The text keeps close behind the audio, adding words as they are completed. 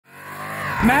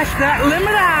Smash that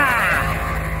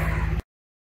limiter!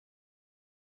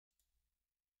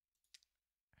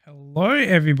 Hello,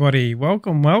 everybody.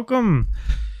 Welcome, welcome.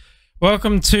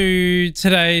 Welcome to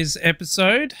today's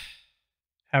episode.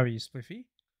 How are you, Spliffy?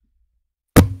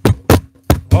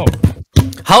 Oh.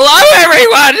 Hello,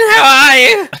 everyone. How are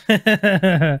you?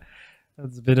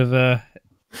 That's a bit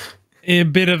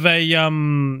of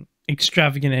a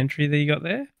extravagant entry that you got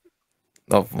there.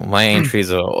 Oh, my entries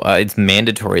are. It's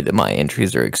mandatory that my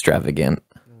entries are extravagant.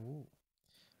 Ooh,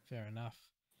 fair enough.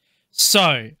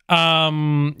 So,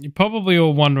 you're probably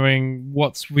all wondering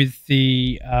what's with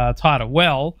the title.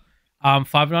 Well,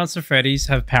 Five Nights at Freddy's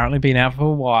have apparently been out for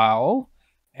a while,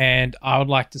 and I would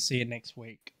like to see it next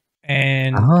week.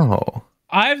 And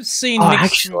I've seen.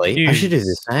 Actually, I should do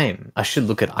the same. I should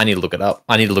look it. I need to look it up.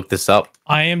 I need to look this up.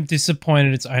 I am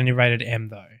disappointed it's only rated M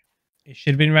though. It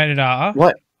should have been rated R.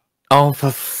 What? Oh,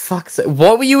 for fuck's sake!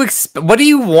 What were you? What do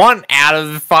you want out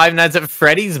of the Five Nights at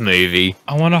Freddy's movie?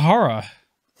 I want a horror.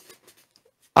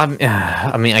 I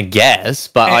mean, I guess,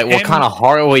 but like, what kind of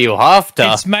horror were you after?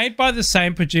 It's made by the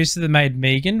same producer that made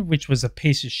Megan, which was a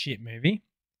piece of shit movie.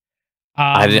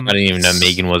 I didn't even know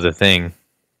Megan was a thing.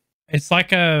 It's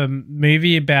like a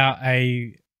movie about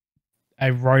a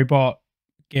robot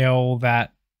girl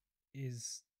that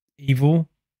is evil.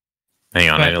 Hang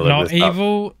on, but not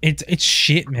evil. It's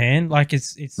shit, man. Like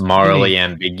it's morally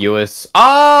ambiguous.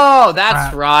 Oh,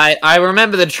 that's right. I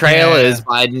remember the trailers,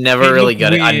 but I never really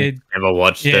got it. I never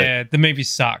watched it. Yeah, the movie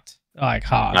sucked. Like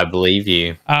hard. I believe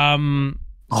you. Horror.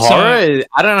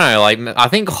 I don't know. Like, I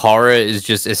think horror is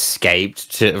just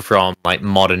escaped from like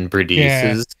modern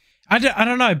producers. Yeah. I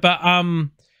don't know, but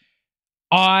I'm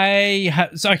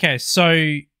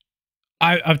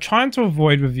trying to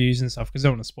avoid reviews and stuff because I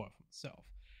don't want to spoil it for myself.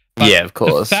 But yeah, of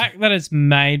course. The fact that it's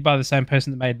made by the same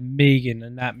person that made Megan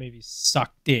and that movie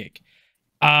sucked dick,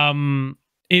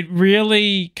 it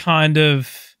really kind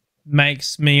of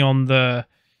makes me on the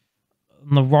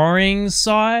worrying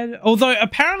side. Although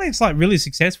apparently it's like really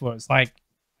successful. It's like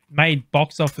made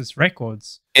box office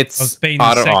records. I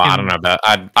don't know about.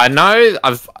 I know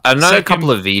a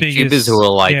couple of VTubers who are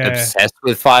like obsessed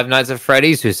with Five Nights at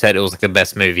Freddy's who said it was like the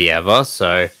best movie ever.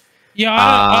 So. Yeah,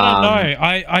 I don't know.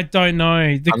 I don't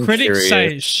know. The critics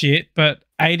say it's shit, but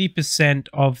 80%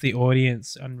 of the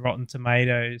audience on Rotten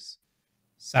Tomatoes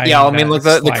say I mean, look,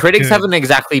 the critics haven't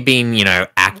exactly been,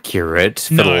 accurate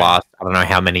for the last, I don't know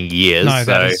how many years.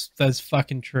 No, that's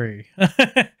fucking true.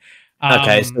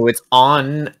 Okay, so it's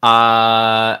on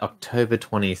October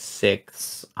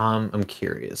 26th. I'm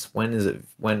curious. When is it?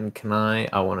 When can I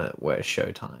want to wear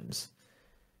show times?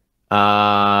 I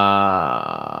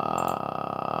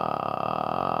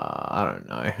don't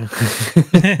know.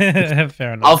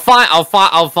 Fair enough.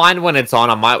 I'll find when it's on.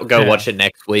 I might go watch it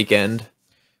next weekend.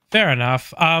 Fair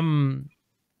enough.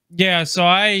 Yeah. So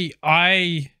I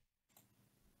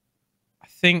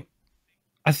think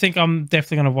I'm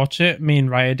definitely gonna watch it. Me and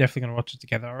Ray are definitely gonna watch it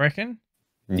together. I reckon.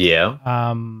 Yeah.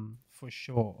 For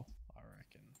sure. I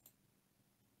reckon.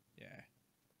 Yeah.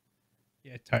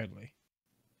 Yeah. Totally.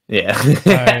 Yeah.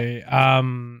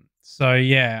 So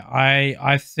yeah,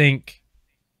 I think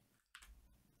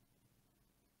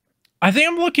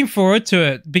I'm looking forward to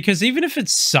it because even if it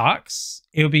sucks,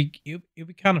 it'll be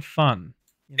kind of fun.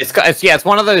 It's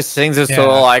one of those things that's sort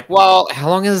of like, well, how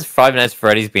long has Five Nights at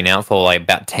Freddy's been out for? Like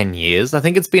about 10 years. I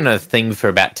think it's been a thing for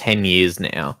about 10 years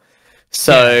now.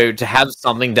 So to have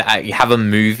something have a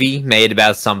movie made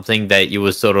about something that you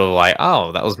were sort of like,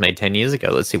 oh, that was made 10 years ago.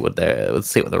 Let's see what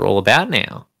they're all about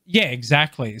now. Yeah,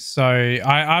 exactly. So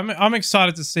I'm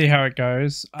excited to see how it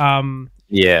goes.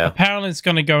 Yeah. Apparently it's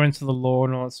going to go into the lore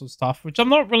and all that sort of stuff, which I'm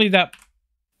not really that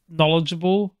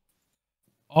knowledgeable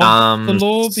of the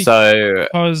lore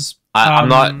because I'm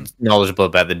not knowledgeable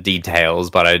about the details,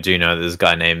 but I do know there's a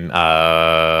guy named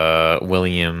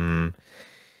William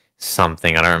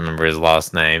something. I don't remember his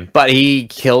last name, but he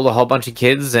killed a whole bunch of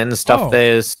kids and stuffed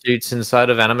their suits inside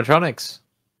of animatronics.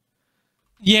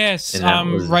 Yes,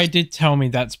 Ray did tell me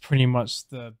that's pretty much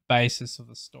the basis of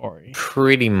the story.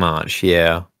 Pretty much,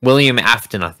 yeah. William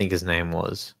Afton, I think his name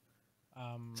was.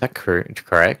 Is that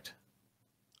correct?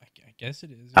 I guess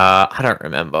it is. I don't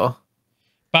remember.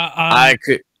 But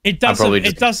it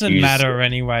doesn't matter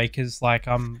anyway because like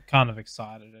I'm kind of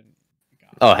excited.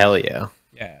 Oh hell yeah!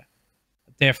 Yeah,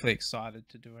 definitely excited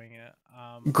to doing it.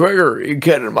 Gregory,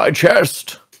 get in my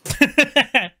chest.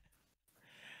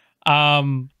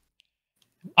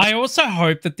 I also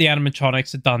hope that the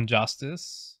animatronics are done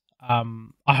justice. I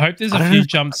hope there's a few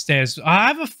jump scares. I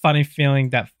have a funny feeling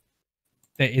that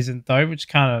there isn't though, which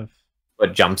kind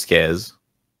of jump scares.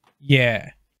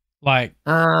 Yeah, Like,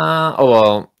 Oh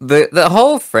well, the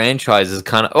whole franchise is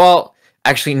kind of well.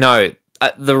 Actually, no.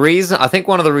 The reason I think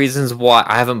one of the reasons why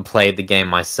I haven't played the game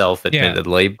myself,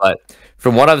 admittedly, but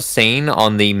from what I've seen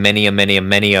on the many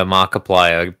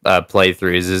Markiplier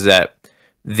playthroughs, is that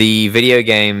the video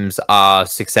games are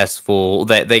successful.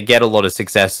 They get a lot of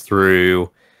success through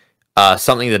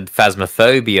something that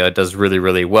Phasmophobia does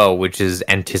really well, which is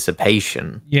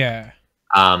anticipation. yeah.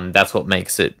 That's what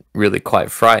makes it really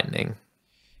quite frightening.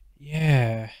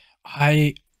 Yeah.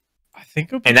 I think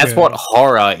it'll be And that's good. what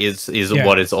horror is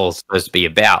what it's all supposed to be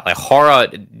about. Like horror,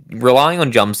 relying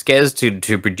on jump scares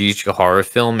to produce your horror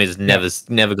film is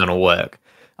never going to work.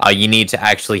 You need to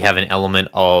actually have an element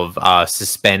of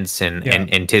suspense and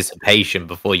anticipation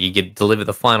before you deliver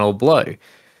the final blow.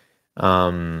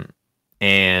 And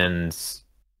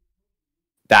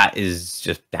that is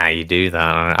just how you do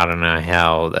that. I don't know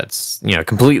how that's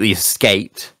completely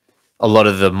escaped a lot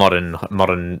of the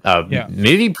modern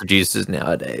movie producers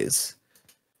nowadays.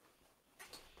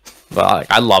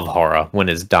 But I love horror when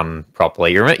it's done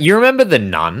properly. You remember The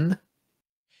Nun?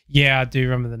 Yeah, I do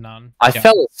remember The Nun. I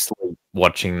fell asleep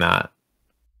watching that.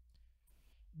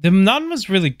 The Nun was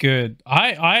really good.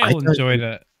 I enjoyed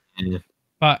it. Yeah.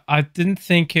 But I didn't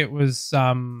think it was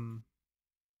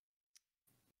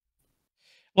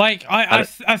like I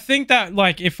think that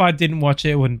like if I didn't watch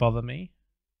it, it wouldn't bother me.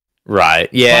 Right.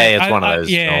 Yeah, like, it's one of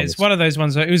those. Yeah, films. it's one of those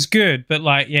ones. It was good, but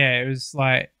like, it was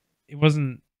like it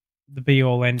wasn't the be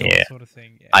all end all sort of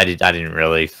thing. Yeah. I didn't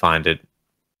really find it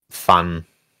fun.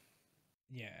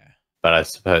 Yeah. But I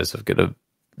suppose I've got a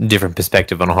different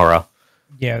perspective on horror.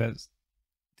 Yeah, that's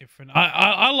different.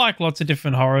 I like lots of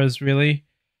different horrors, really.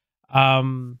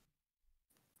 My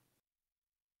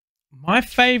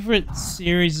favorite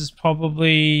series is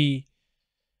probably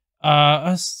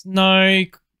no,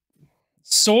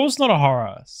 Saw's not a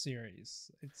horror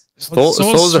series. Saw's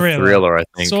a thriller, I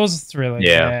think. Saw's a thriller,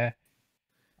 yeah.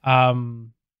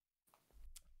 And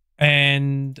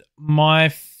my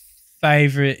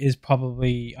favorite is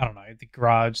probably, I don't know, The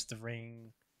Grudge, The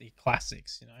Ring, the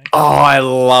classics, Oh, I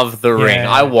love The Ring.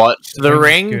 I watched The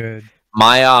Ring. Good.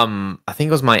 My I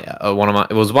think it was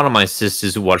one of my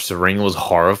sisters who watched The Ring was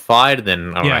horrified.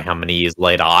 Then I don't know how many years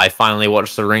later I finally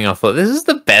watched The Ring. I thought this is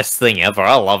the best thing ever.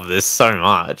 I love this so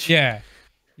much. Yeah,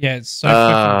 it's so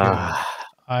fucking good.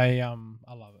 I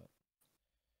love it.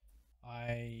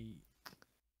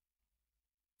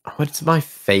 What's my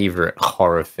favorite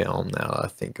horror film now that I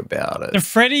think about it? The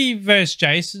Freddy vs.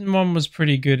 Jason one was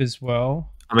pretty good as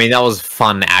well. I mean, that was a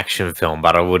fun action film,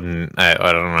 but I don't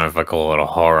know if I call it a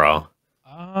horror.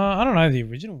 I don't know. The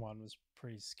original one was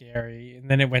pretty scary, and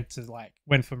then it went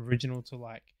from original to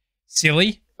like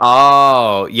silly.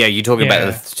 Oh, yeah, you're talking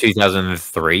about the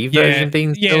 2003 version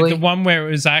being silly? Yeah, the one where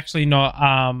it was actually not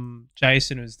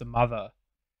Jason, it was the mother.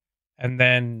 And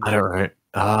then I don't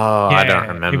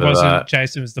remember. It wasn't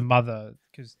Jason, was the mother,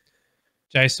 because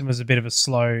Jason was a bit of a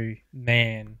slow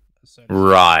man. So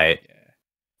right. Yeah.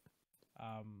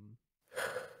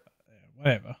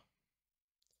 Whatever.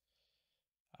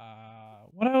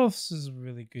 What else is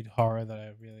really good horror that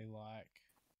I really like?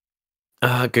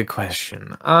 Good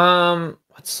question.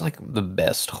 What's like the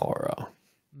best horror?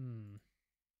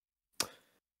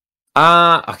 Okay,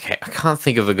 I can't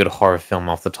think of a good horror film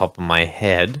off the top of my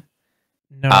head.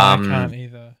 No, I can't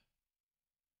either.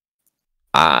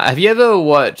 Have you ever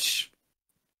watched?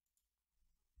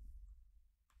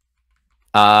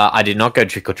 I did not go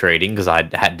trick or treating because I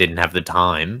didn't have the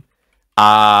time.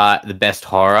 The best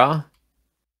horror.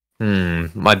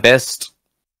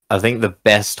 I think the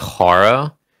best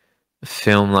horror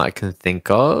film that I can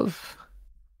think of.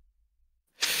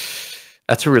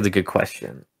 That's a really good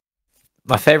question.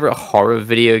 My favorite horror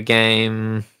video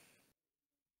game.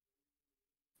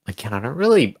 Again, I don't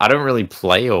really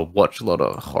play or watch a lot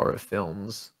of horror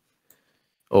films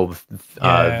or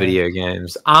video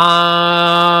games.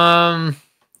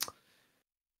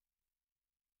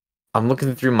 I'm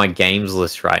looking through my games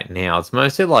list right now. It's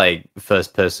mostly like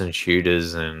first-person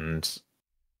shooters and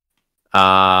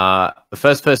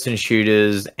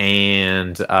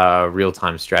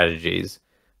real-time strategies.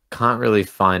 Can't really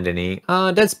find any.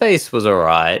 Dead Space was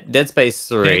alright. Dead Space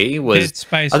 3 was.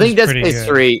 I think Dead Space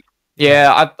 3.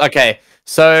 Yeah. Okay.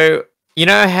 So you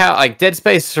know how like Dead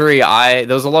Space 3, there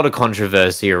was a lot of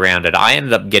controversy around it. I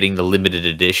ended up getting the limited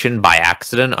edition by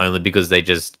accident, only because they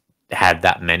just had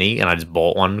that many, and I just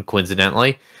bought one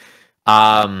coincidentally.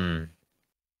 I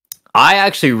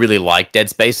actually really like Dead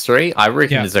Space 3. I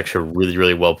reckon it's actually a really,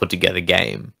 really well put together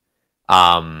game.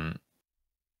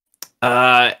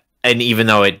 And even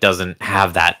though it doesn't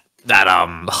have that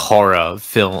horror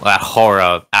film, that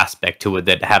horror aspect to it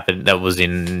that happened that was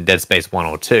in Dead Space 1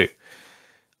 or 2.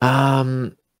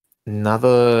 Another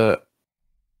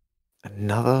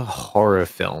horror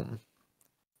film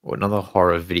or another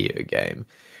horror video game.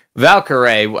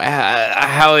 Valkyrie,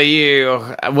 how are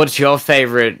you? What's your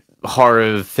favorite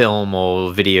horror film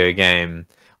or video game?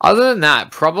 Other than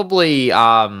that, probably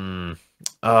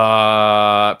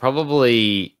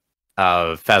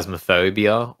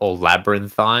Phasmophobia or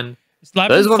Labyrinthine.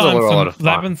 Those ones are a lot of fun.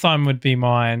 Labyrinthine would be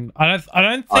mine. I don't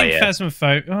think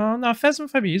Phasmophobia. Oh no,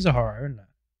 Phasmophobia is a horror, isn't it?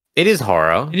 It is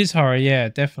horror. It is horror, yeah,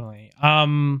 definitely.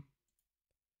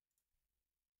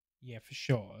 Yeah, for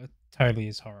sure. It totally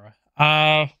is horror.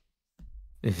 I'm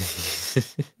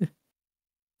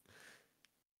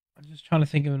just trying to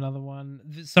think of another one.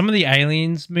 Some of the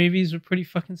Aliens movies were pretty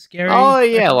fucking scary. Oh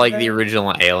yeah, like the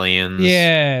original Aliens.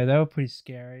 Yeah, they were pretty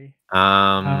scary.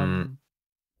 Oh,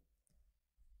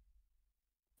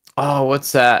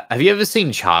 what's that? Have you ever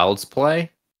seen Child's Play?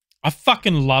 I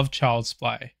fucking love Child's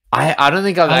Play. I don't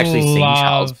think I've actually seen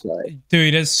Child's Play.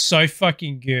 Dude, it's so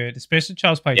fucking good. Especially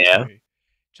Child's Play 2.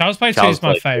 Child's Play 2 Child's is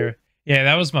my Play favorite. 2. Yeah,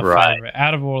 that was my favorite.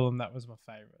 Out of all of them, that was my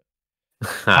favorite.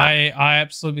 I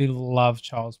absolutely love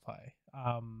Child's Play.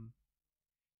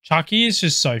 Chucky is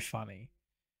just so funny.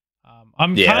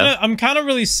 I'm kind of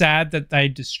really sad that they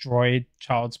destroyed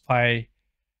Child's Play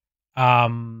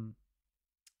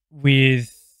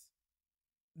with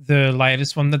the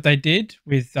latest one that they did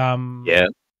with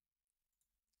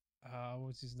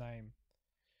what's his name?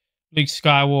 Luke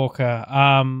Skywalker.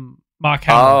 Mark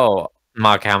Hamill. Oh,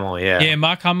 Mark Hamill, yeah. Yeah,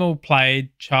 Mark Hamill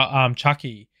played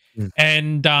Chucky.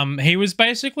 And he was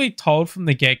basically told from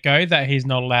the get-go that he's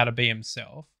not allowed to be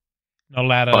himself. Not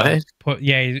allowed to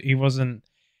he wasn't,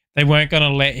 they weren't going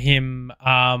to let him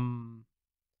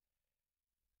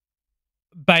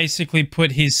basically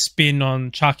put his spin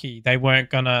on Chucky. They weren't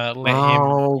going to let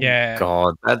him. Yeah.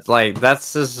 God,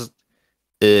 that's just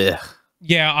ugh.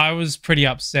 Yeah, I was pretty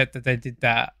upset that they did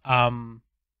that. But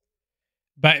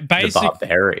basically, the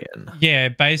Barbarian. Yeah,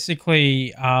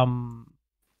 basically,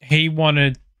 he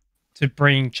wanted to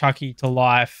bring Chucky to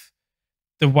life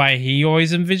the way he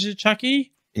always envisioned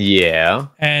Chucky. Yeah,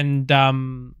 and they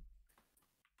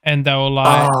were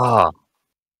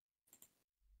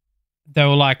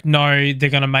like, no, they're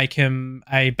gonna make him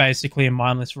basically a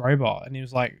mindless robot, and he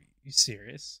was like, "You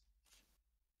serious?"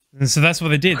 And so that's what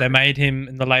they did. They made him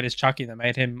in the latest Chucky. They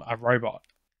made him a robot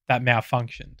that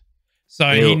malfunctioned.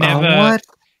 So he never,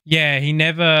 he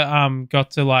never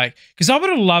got to because I would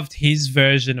have loved his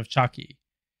version of Chucky.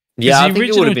 Yeah, I think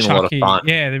it would have been a lot of fun.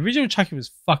 Yeah, the original Chucky was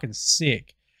fucking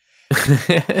sick.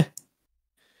 So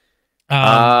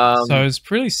it's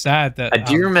pretty sad that I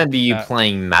do remember you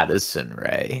playing Madison,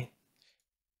 Ray.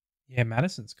 Yeah,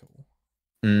 Madison's cool.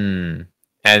 And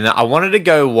I wanted to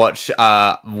go watch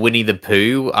Winnie the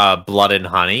Pooh, Blood and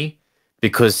Honey,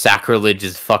 because Sacrilege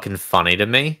is fucking funny to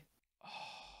me.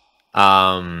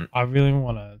 I really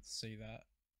want to see that.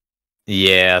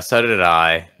 Yeah, so did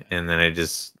I. And then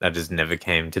that just never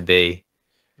came to be.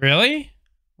 Really?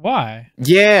 Why?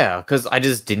 Yeah, because I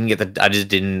just didn't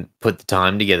put the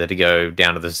time together to go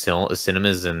down to the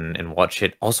cinemas and watch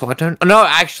it. Also, I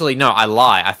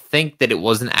lie. I think that it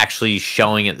wasn't actually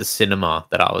showing at the cinema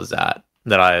that I was at,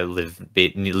 that I live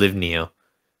near.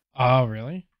 Oh,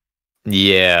 really?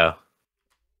 Yeah.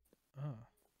 Oh.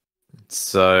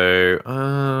 So,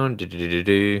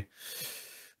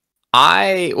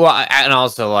 and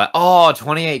also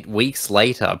 28 weeks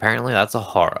later. Apparently, that's a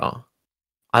horror.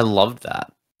 I loved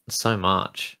that so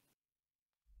much.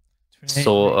 Which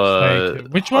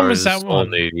one was that one?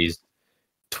 Movies.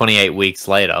 28 weeks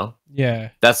later. Yeah.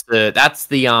 That's the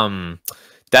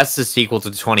sequel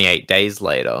to 28 Days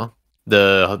Later.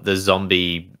 The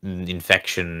zombie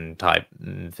infection type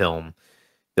film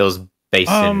that was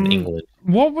based in England.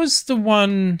 What was the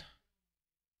one?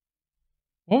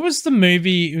 What was the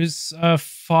movie? It was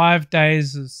 5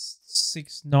 Days of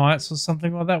 6 Nights or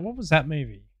something like that. What was that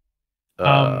movie?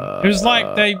 It was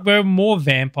like they were more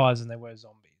vampires than they were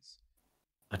zombies.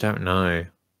 I don't know.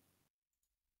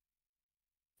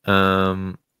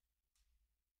 That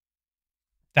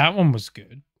one was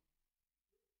good.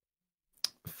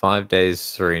 5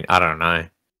 Days, 3. I don't know.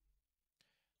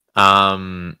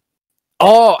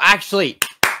 Oh, actually,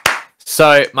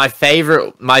 so my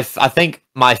favorite.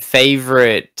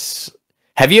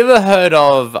 Have you ever heard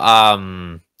of?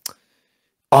 I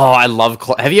love.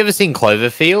 Have you ever seen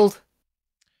Cloverfield?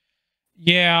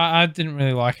 Yeah, I didn't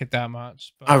really like it that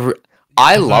much. But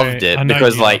I loved it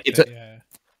because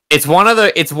it's one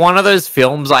of those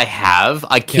films I have.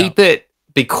 I keep it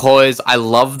because I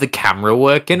love the camera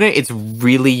work in it. It's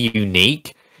really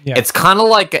unique. Yeah. It's kind of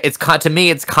like to me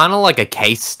it's kind of like a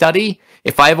case study.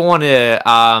 If I ever want to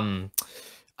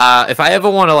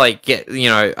like get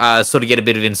sort of get a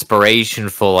bit of inspiration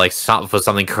for like for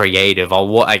something creative,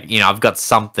 I've got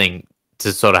something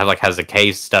to sort of have like as a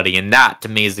case study, and that to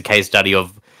me is the case study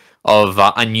of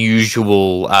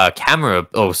unusual camera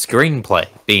or screenplay,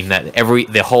 being that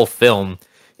the whole film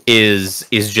is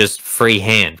just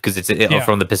freehand because it's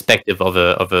from the perspective of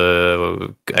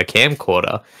a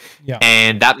camcorder. Yeah.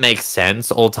 And that makes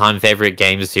sense. All-time favorite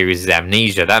game series is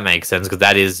Amnesia. That makes sense because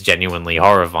that is genuinely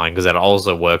horrifying because that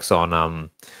also works on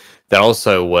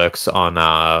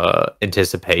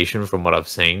anticipation from what I've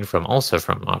seen from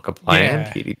Markiplier and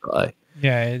PewDiePie.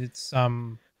 Yeah, it's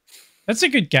that's a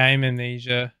good game,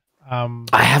 Amnesia.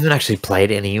 I haven't actually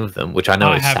played any of them, which I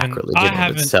know is sacrilege in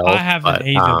of itself. I haven't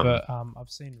either, but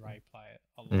I've seen Ray play it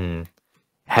a lot.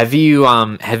 Have you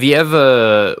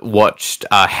ever watched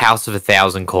House of a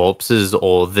Thousand Corpses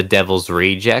or The Devil's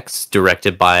Rejects,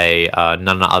 directed by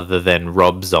none other than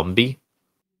Rob Zombie?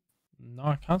 No,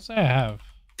 I can't say I have.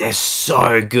 They're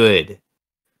so good.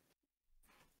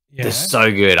 Yeah. They're so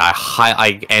good.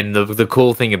 And the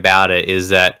cool thing about it is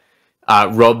that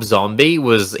Rob Zombie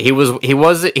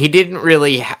he didn't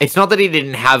really. It's not that he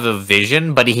didn't have a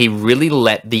vision, but he really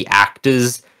let the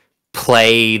actors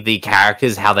play the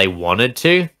characters how they wanted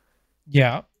to.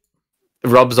 Yeah.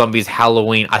 Rob Zombie's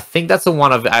Halloween. I think that's the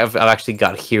one I've actually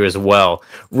got here as well.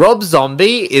 Rob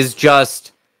Zombie is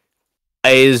just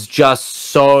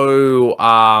so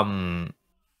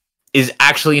is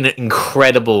actually an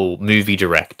incredible movie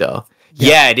director.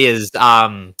 Yeah, it is.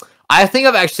 I think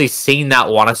I've actually seen that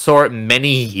one. I saw it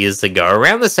many years ago,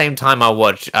 around the same time I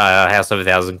watched House of a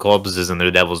Thousand Corpses and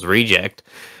The Devil's Reject.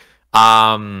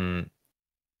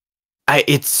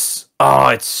 It's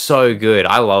so good.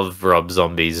 I love Rob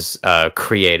Zombie's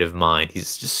creative mind.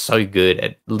 He's just so good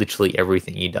at literally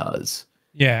everything he does.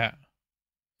 Yeah.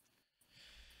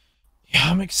 Yeah,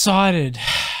 I'm excited.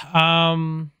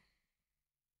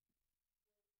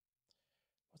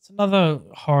 What's another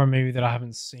horror movie that I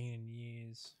haven't seen in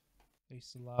years? I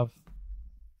used to love.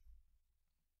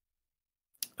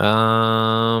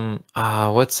 I'm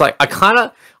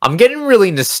getting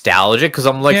really nostalgic because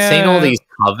I'm like seeing all these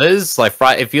covers. Like,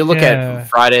 if you look at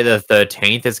Friday the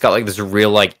 13th, it's got like this real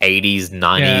like 80s,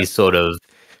 90s sort of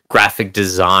graphic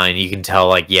design. You can tell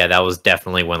like, that was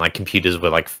definitely when like computers were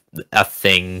like a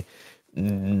thing.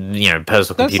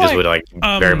 Personal computers were like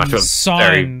very much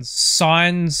Signs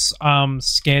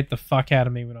scared the fuck out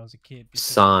of me when I was a kid.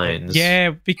 Signs.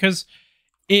 Yeah, because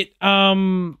it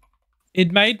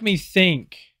made me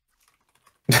think.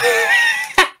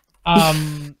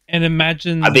 And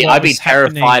imagine I'd be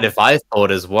terrified if I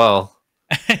thought as well.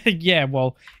 Yeah,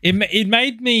 well, it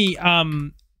made me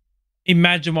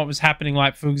imagine what was happening.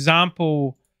 Like, for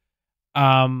example,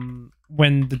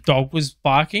 when the dog was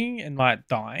barking and like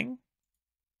dying.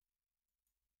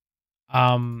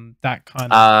 That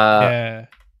kind of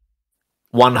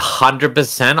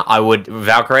 100%. I would,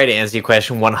 Valkyrie, to answer your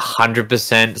question,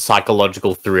 100%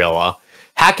 psychological thriller.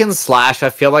 Hack and slash, I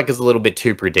feel like is a little bit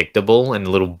too predictable and a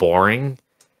little boring.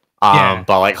 But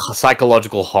like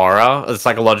psychological horror,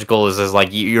 psychological is like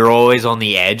you're always on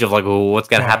the edge of like, oh, what's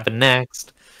gonna happen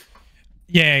next?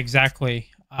 Yeah, exactly.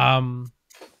 Yeah,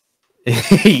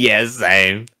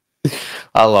 same.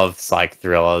 I love psych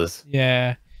thrillers.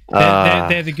 Yeah.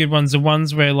 They're the good ones. The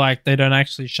ones where like they don't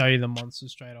actually show you the monster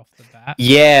straight off the bat.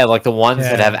 Yeah, like the ones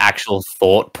that have actual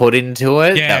thought put into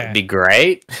it. That would be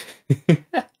great.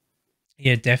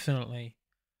 Yeah, definitely.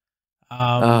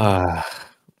 For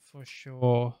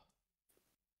sure.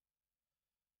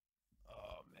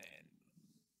 Oh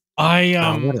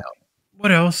man.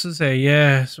 What else is there?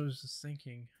 Yeah, so I was just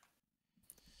thinking.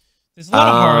 There's a lot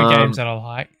of horror games that I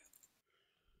like.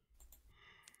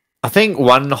 I think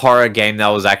one horror game that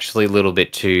was actually a little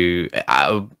bit too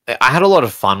I had a lot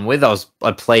of fun with. I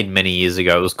played many years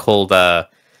ago. It was called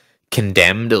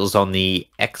Condemned. It was on the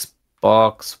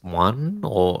Xbox One,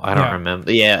 or I don't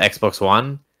remember. Yeah, Xbox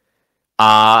One.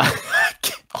 I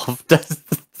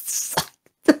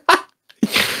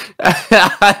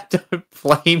don't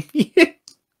blame you.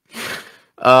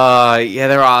 Yeah,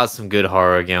 there are some good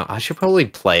horror games. I should probably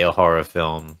play a horror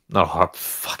film. Not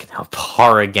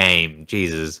horror game.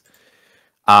 Jesus.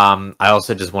 I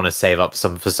also just want to save up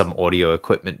for some audio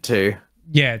equipment too.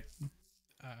 Yeah,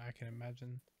 I can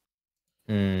imagine.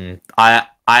 I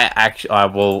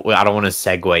don't want to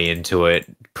segue into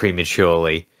it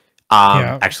prematurely.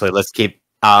 Actually, let's keep.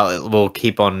 We'll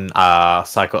keep on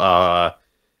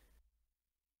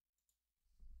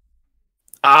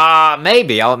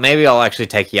maybe I'll actually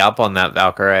take you up on that,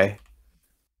 Valkyrie.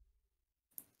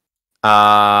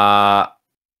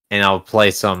 and I'll play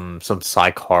some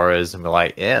psych horrors and be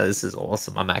like, yeah, this is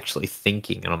awesome. I'm actually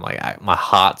thinking, and I'm like, my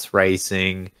heart's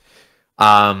racing.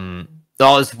 There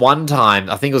was one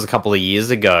time, I think it was a couple of years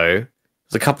ago.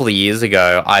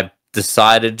 I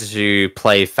decided to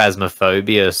play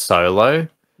Phasmophobia solo.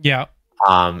 Yeah.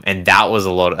 And that was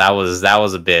a lot. That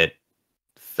was a bit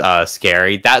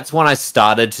scary. That's when I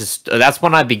started to. That's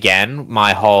when I began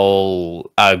my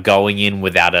whole going in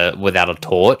without a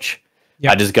torch.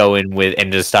 Yep. I just go in with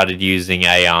and just started using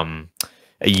a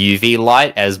UV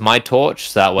light as my torch,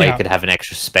 so that way I could have an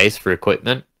extra space for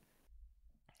equipment.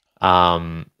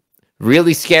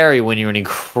 Really scary when you're in a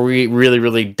really,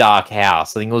 really dark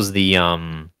house. I think it was the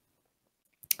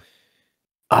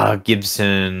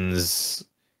Gibson's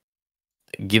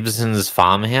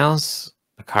farmhouse.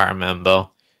 I can't remember.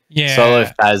 Yeah. Solo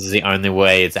Phaz is the only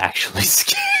way it's actually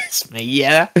scares me.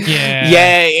 Yeah.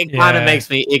 Yeah. It kind of makes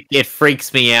me. It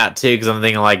freaks me out too because I'm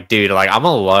thinking like, dude, like I'm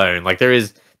alone. Like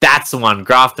that's the one,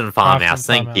 Grafton Farmhouse.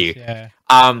 Thank you. Yeah.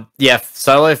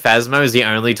 Solo Phasmo is the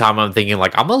only time I'm thinking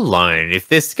like I'm alone. If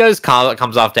this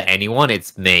comes after anyone,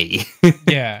 it's me.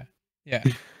 Yeah.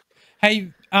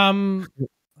 Hey, hang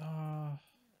on.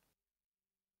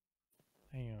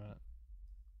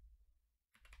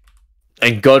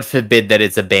 And God forbid that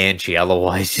it's a banshee,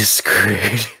 otherwise you're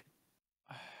screwed.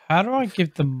 How do I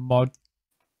give the mod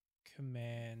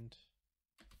command?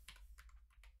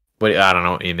 I don't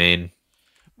know what you mean.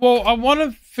 Well, I want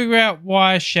to figure out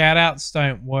why shoutouts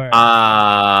don't work.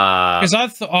 Because I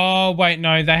thought, oh wait,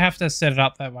 no, they have to set it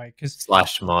up that way. Because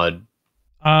 /mod.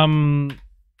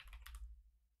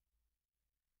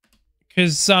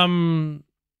 Because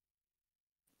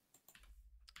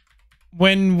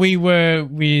when we were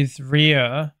with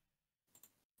Rhea,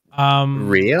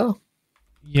 Rhea?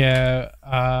 Yeah,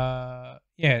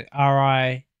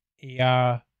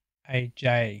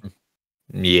 RIERAJ.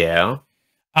 Yeah.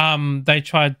 They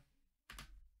tried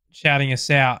shouting us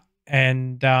out,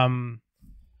 and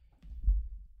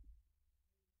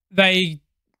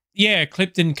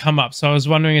clip didn't come up. So I was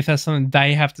wondering if that's something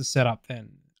they have to set up. Then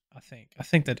I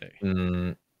think they do.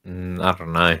 I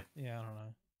don't know. Yeah, I don't know.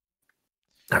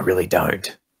 I really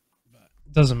don't. But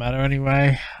it doesn't matter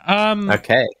anyway.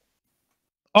 Okay.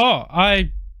 Oh,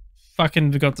 I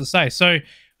fucking forgot to say. So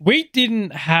we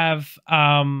didn't have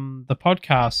the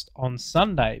podcast on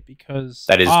Sunday because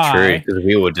that is true because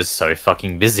we were just so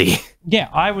fucking busy. Yeah,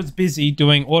 I was busy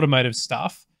doing automotive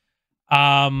stuff.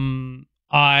 I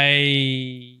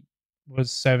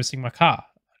was servicing my car,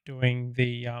 doing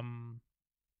the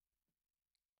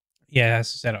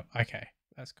that's the setup. Okay,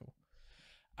 that's cool.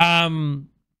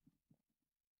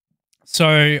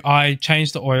 So I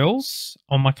changed the oils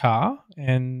on my car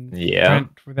and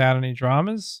went without any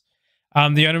dramas.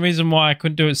 The only reason why I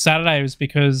couldn't do it Saturday was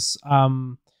because I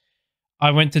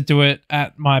went to do it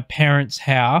at my parents'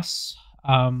 house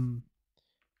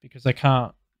because I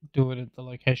can't do it at the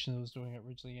location I was doing it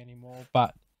originally anymore.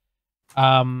 But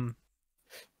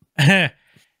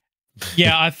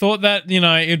yeah, I thought that,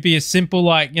 it'd be a simple,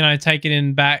 take it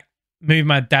in back, move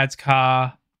my dad's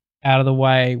car out of the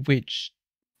way, which,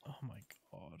 oh my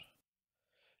God.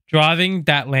 Driving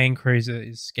that Land Cruiser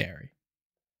is scary.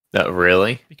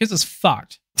 Really? Because it's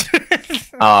fucked.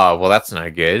 Oh, well, that's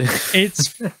no good. It's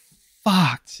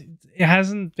fucked. It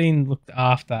hasn't been looked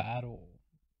after at all.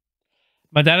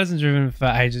 My dad hasn't driven for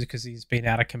ages because he's been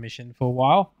out of commission for a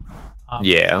while.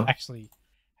 Actually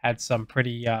had some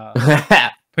pretty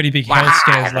big health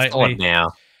scares lately.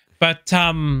 Now. But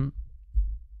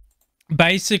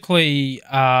basically,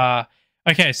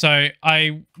 okay, so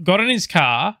I got in his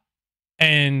car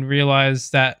and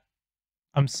realized that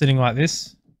I'm sitting like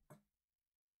this.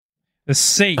 The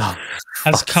seat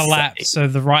has collapsed, so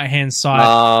the right-hand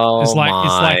side is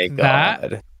like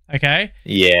that. Okay?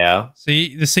 Yeah.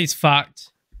 See, the seat's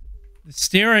fucked. The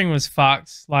steering was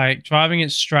fucked. Like, driving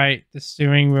it straight, the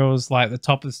steering wheel is like the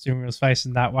top of the steering wheel is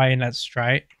facing that way, and that's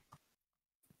straight.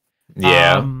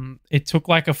 Yeah. It took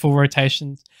like a full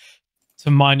rotation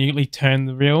to minutely turn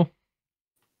the wheel,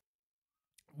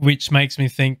 which makes me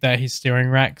think that his steering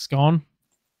rack's gone.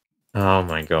 Oh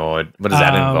my God. What does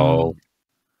that involve?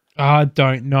 I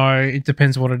don't know. It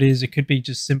depends what it is. It could be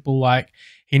just simple, like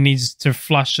he needs to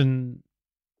flush and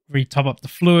re-top up the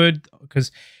fluid,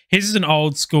 because his is an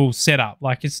old school setup.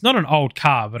 Like, it's not an old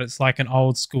car, but it's like an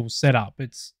old school setup.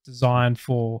 It's designed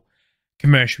for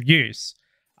commercial use.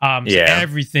 So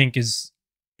everything is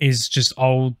just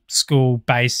old school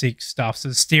basic stuff. So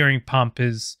the steering pump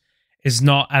is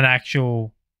not an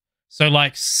actual. So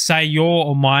like, say your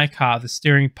or my car, the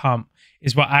steering pump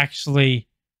is what actually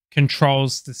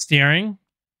controls the steering.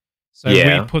 So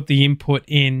we put the input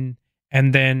in,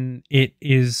 and then it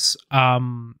is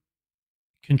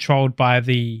controlled by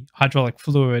the hydraulic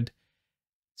fluid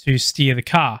to steer the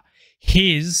car.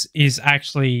 His is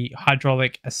actually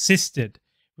hydraulic assisted,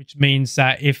 which means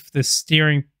that if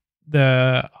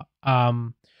the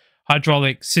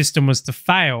hydraulic system was to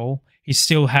fail, he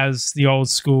still has the old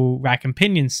school rack and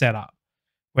pinion setup,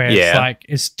 where it's like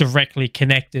it's directly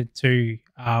connected to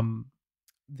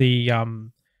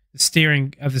the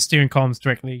steering column is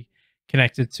directly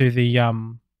connected to the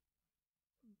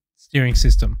steering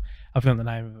system. I forgot the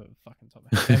name of it. Fucking top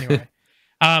of my head. Anyway,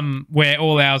 where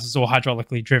all ours is all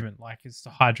hydraulically driven, like it's the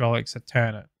hydraulics that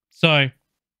turn it. So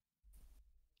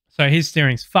his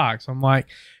steering's fucked. So I'm like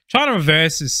trying to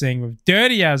reverse this thing with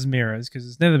dirty as mirrors because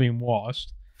it's never been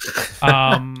washed.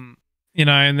 You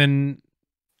know, and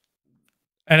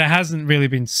it hasn't really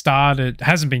been started. It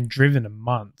hasn't been driven in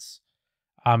months.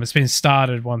 It's been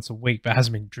started once a week, but it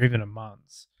hasn't been driven in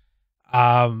months.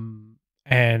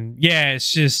 And yeah,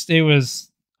 it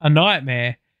was a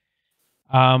nightmare.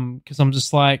 Because I'm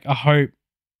just like, I hope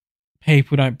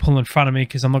people don't pull in front of me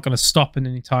because I'm not going to stop it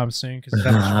anytime soon because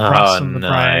that's rust on the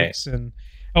brakes and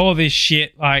all this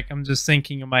shit. Like, I'm just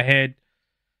thinking in my head.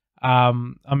 I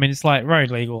mean, it's like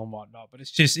road legal and whatnot, but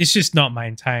it's just not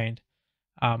maintained.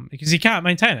 Because he can't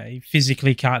maintain it. He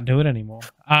physically can't do it anymore.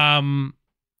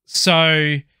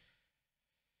 So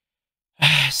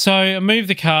I move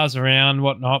the cars around,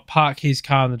 whatnot, park his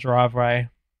car in the driveway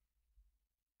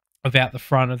of out the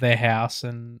front of their house,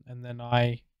 and then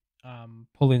I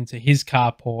pull into his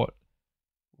carport,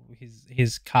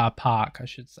 his car park, I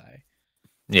should say.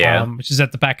 Yeah. Which is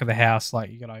at the back of the house, like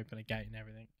you got to open a gate and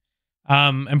everything.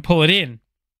 And pull it in.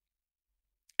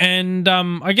 And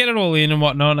I get it all in and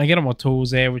whatnot, and I get all my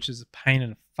tools there, which is a pain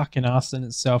in the fucking ass in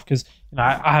itself because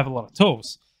I have a lot of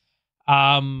tools.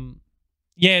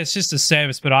 Yeah, it's just a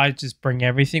service, but I just bring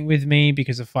everything with me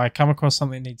because if I come across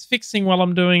something that needs fixing while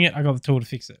I'm doing it, I got the tool to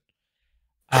fix it.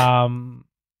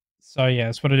 So yeah,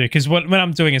 that's what I do. Because when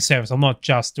I'm doing a service, I'm not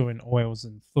just doing oils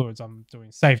and fluids. I'm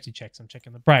doing safety checks. I'm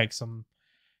checking the brakes. I'm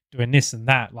doing this and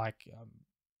that, like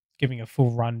giving a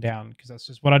full rundown because that's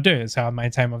just what I do. It's how I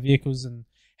maintain my vehicles and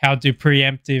how I do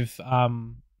preemptive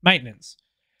maintenance,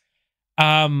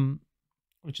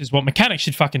 which is what mechanics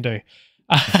should fucking do.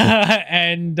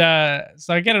 And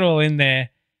so I get it all in there,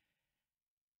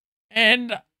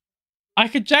 and I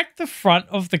could jack the front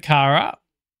of the car up,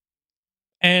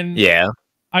 and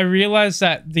I realized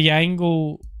that the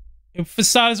angle, for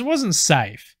starters, it wasn't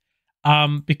safe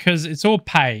because it's all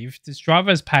paved. This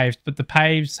driveway's paved, but the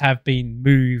paves have been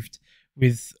moved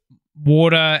with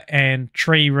water and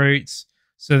tree roots,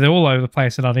 so they're all over the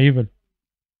place and uneven,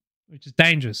 which is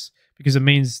dangerous because it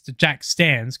means the jack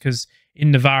stands because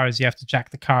in Navaras, you have to jack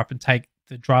the car up and take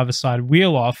the driver's side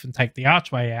wheel off and take the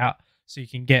archway out so you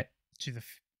can get to the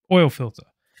oil filter.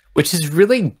 Which is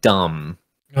really dumb.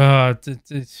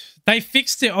 They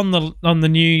fixed it on the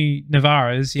new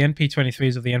Navaras, the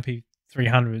NP23s or the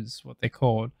NP300s, what they're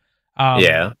called.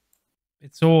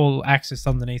 It's all accessed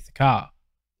underneath the car,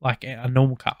 like a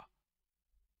normal car.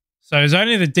 So it was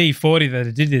only the D40 that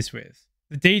I did this with.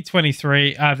 The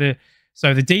D23,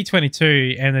 So the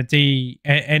D22 and the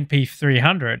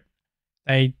NP300,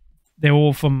 they're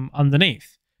all from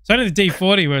underneath. So only the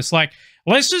D40 where it's like,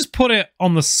 let's just put it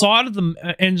on the side of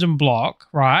the engine block,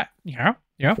 right? Yeah.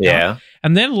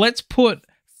 And then let's put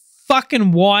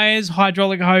fucking wires,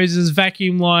 hydraulic hoses,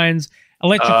 vacuum lines,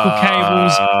 electrical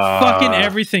cables, fucking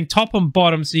everything, top and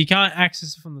bottom. So you can't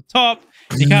access it from the top,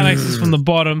 you can't access it from the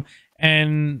bottom,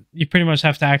 and you pretty much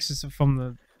have to access it from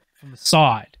the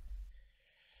side.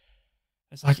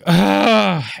 It's like,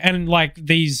 and like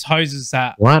these hoses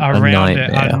that are around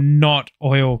it are not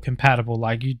oil compatible.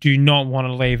 Like you do not want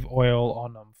to leave oil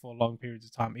on them for long periods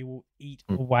of time. It will eat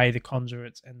away the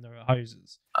conduits and the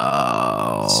hoses.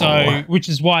 So, which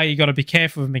is why you got to be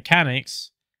careful with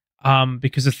mechanics,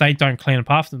 because if they don't clean up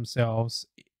after themselves,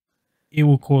 it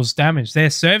will cause damage. Their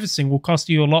servicing will cost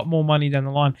you a lot more money down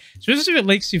the line, especially if it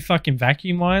leaks your fucking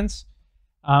vacuum lines,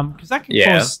 because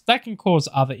that can cause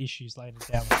other issues later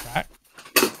down the track.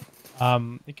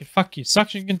 It could fuck your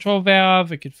suction control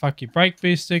valve. It could fuck your brake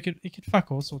booster. It could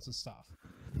fuck all sorts of stuff.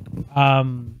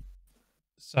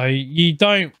 So you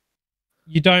don't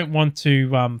want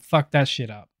to fuck that shit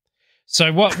up.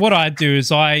 So what I do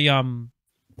is I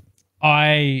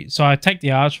take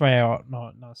the archway out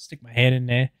and I stick my head in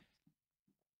there,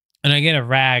 and I get a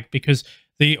rag because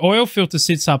the oil filter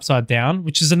sits upside down,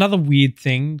 which is another weird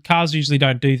thing. Cars usually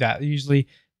don't do that. They usually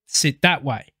sit that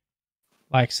way.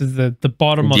 Like, so the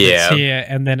bottom of it's here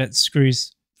and then it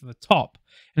screws to the top.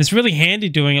 And it's really handy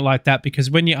doing it like that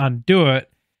because when you undo it,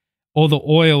 all the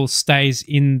oil stays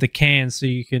in the can so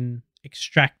you can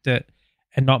extract it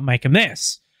and not make a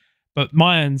mess. but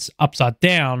mine's upside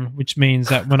down, which means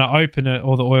that when I open it,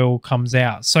 all the oil comes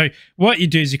out. So what you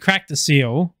do is you crack the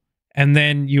seal, and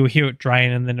then you'll hear it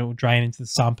drain, and then it will drain into the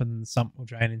sump, and then the sump will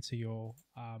drain into your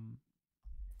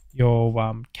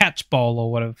catch bowl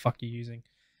or whatever the fuck you're using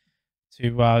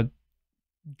to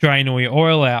drain all your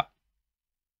oil out.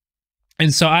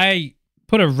 And so I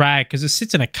put a rag, because it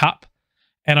sits in a cup,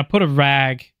 and I put a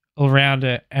rag around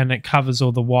it, and it covers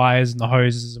all the wires and the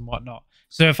hoses and whatnot.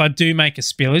 So if I do make a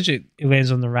spillage, it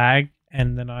lands on the rag,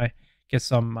 and then I get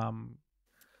some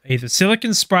either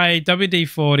silicone spray,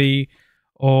 WD-40,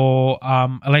 or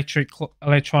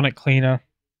electronic cleaner,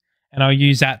 and I'll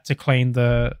use that to clean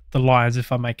the lines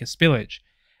if I make a spillage.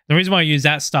 The reason why I use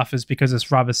that stuff is because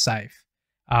it's rubber safe.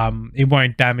 It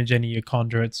won't damage any of your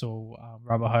conduits or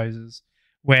rubber hoses,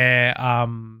 where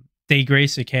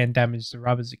degreaser can damage the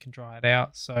rubbers. It can dry it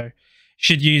out. So you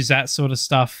should use that sort of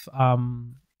stuff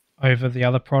over the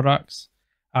other products.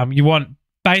 You want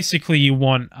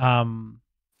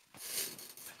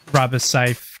rubber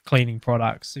safe cleaning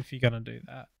products if you're going to do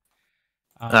that.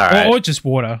 Or just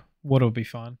water. Water will be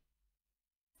fine.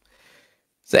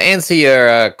 So answer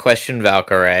your question,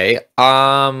 Valkyrie.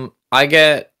 I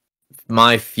get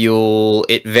my fuel.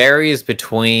 It varies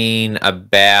between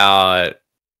about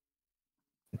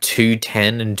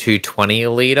 210 and 220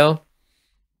 a liter.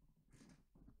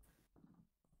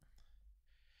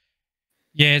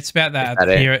 Yeah, it's about that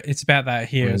here. It's about that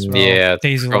here as well. Yeah,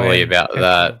 Diesel probably about petrol.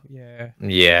 that. Yeah.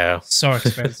 Yeah. So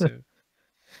expensive.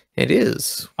 It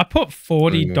is. I put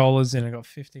 $40 in and got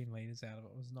 15 liters out of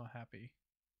it. I was not happy.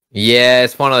 Yeah,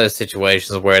 it's one of those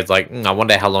situations where it's like, I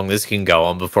wonder how long this can go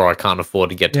on before I can't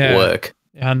afford to get to work.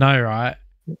 I know, right?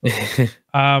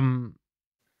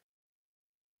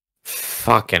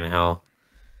 Fucking hell.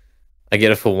 I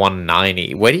get it for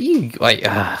 190. Where do you like?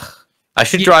 I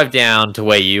should drive down to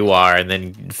where you are and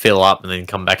then fill up and then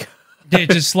come back. Yeah,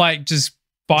 just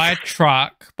buy a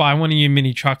truck, buy one of your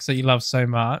mini trucks that you love so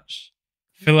much,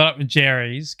 fill it up with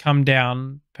Jerry's, come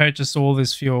down, purchase all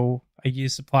this fuel, a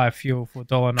year's supply of fuel for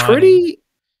 $1.90.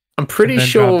 I'm pretty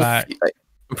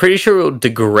sure it'll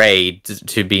degrade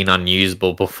to being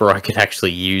unusable before I could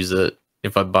actually use it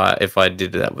if I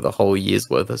did that with a whole year's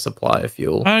worth of supply of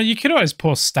fuel. You could always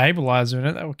pour stabilizer in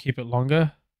it. That will keep it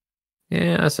longer.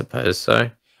 Yeah, I suppose so.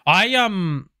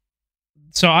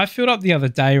 So I filled up the other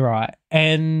day, right?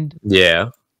 And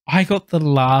yeah, I got the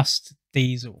last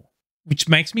diesel, which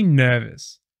makes me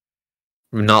nervous.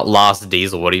 Not last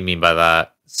diesel. What do you mean by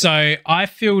that? So I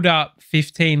filled up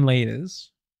 15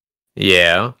 liters.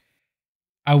 Yeah.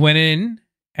 I went in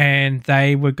and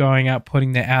they were going out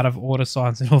putting their out of order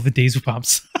signs in all the diesel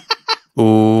pumps.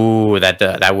 Ooh,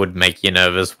 that would make you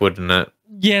nervous, wouldn't it?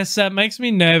 Yes, that makes me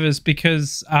nervous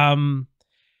because for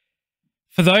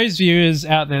those viewers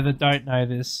out there that don't know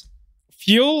this,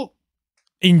 fuel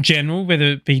in general, whether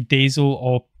it be diesel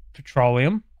or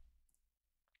petroleum,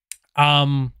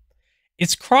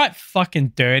 it's quite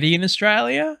fucking dirty in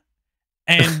Australia.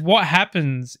 And what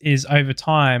happens is over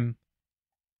time,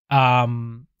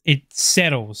 it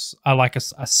settles, like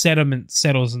a sediment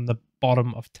settles in the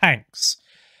bottom of tanks.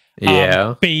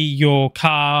 Yeah. Be your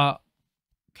car,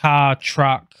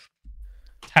 truck,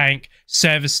 tank,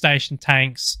 service station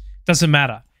tanks, doesn't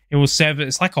matter. It will serve it.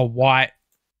 It's like a white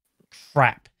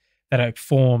crap that it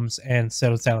forms and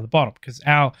settles down at the bottom because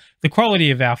the quality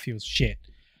of our fuel is shit.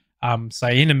 So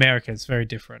in America, it's very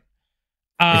different.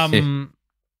 And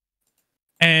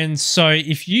so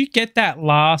if you get that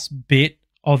last bit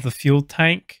of the fuel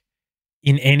tank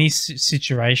in any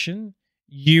situation,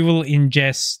 you will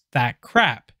ingest that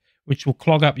crap, which will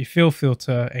clog up your fuel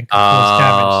filter and cause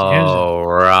damage to the engine. Oh,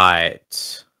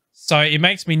 right. So it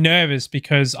makes me nervous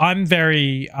because I'm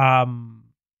very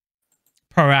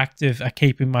proactive at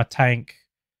keeping my tank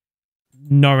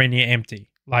nowhere near empty.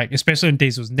 Like, especially in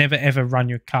diesels, never ever run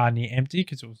your car near empty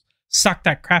because it will suck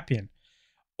that crap in.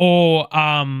 Or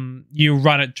you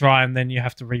run it dry and then you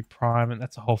have to reprime it.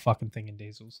 That's a whole fucking thing in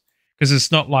diesels because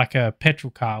it's not like a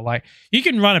petrol car. Like, you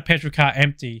can run a petrol car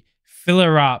empty, fill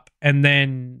her up, and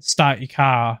then start your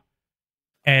car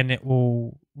and it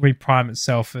will reprime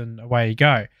itself and away you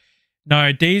go.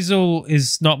 No, diesel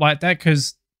is not like that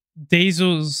because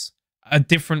diesels are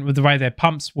different with the way their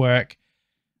pumps work.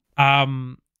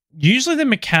 Usually they're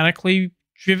mechanically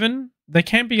driven. They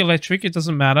can be electric, it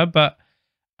doesn't matter. But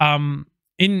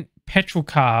in petrol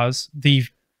cars, the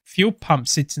fuel pump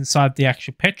sits inside the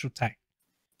actual petrol tank.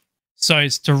 So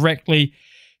it's directly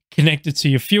connected to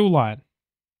your fuel line.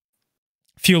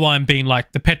 Fuel line being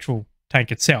like the petrol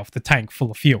tank itself, the tank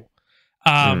full of fuel.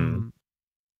 And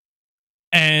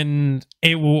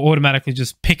it will automatically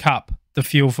just pick up the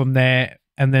fuel from there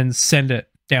and then send it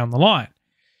down the line.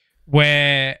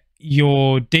 where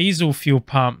your diesel fuel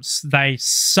pumps, they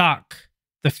suck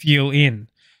the fuel in.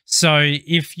 So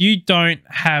if you don't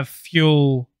have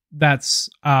fuel that's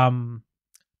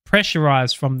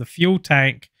pressurized from the fuel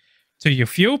tank to your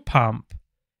fuel pump,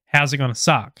 how's it going to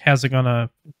suck? How's it going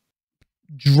to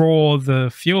draw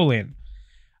the fuel in?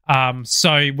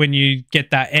 So when you get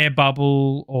that air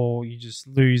bubble or you just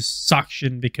lose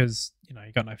suction because you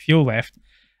got no fuel left,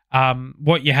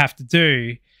 what you have to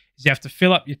do is you have to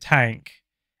fill up your tank,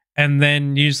 and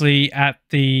then usually at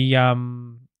the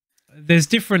there's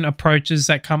different approaches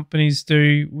that companies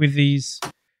do with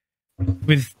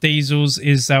diesels.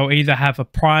 Is they'll either have a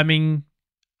priming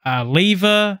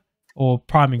lever or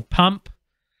priming pump,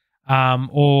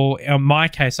 or in my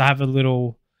case, I have a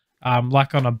little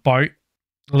like on a boat,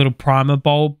 a little primer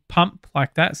bowl pump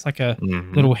like that. It's like a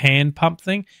little hand pump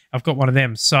thing. I've got one of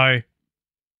them. So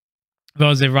if I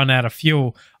was to run out of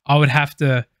fuel, I would have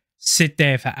to sit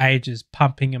there for ages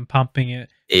pumping and pumping it,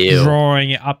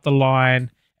 drawing it up the line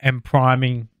and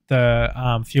priming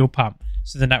the fuel pump.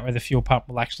 So then that way the fuel pump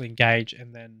will actually engage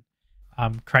and then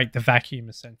create the vacuum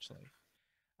essentially.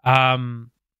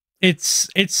 It's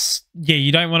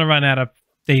you don't want to run out of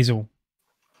diesel.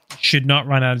 You should not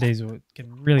run out of diesel. It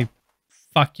can really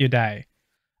fuck your day.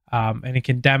 And it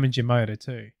can damage your motor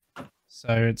too.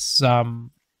 So it's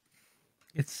The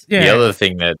other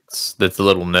thing that's a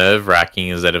little nerve-wracking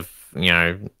is that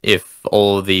if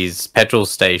all of these petrol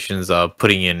stations are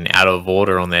putting in out of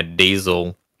order on their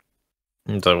diesel,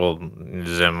 so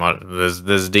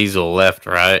there's diesel left,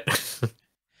 right?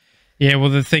 Yeah, well,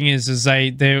 the thing is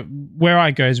they where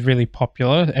I go is really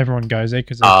popular. Everyone goes there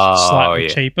because it's slightly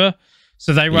cheaper.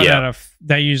 So they run out of.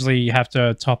 They usually have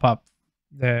to top up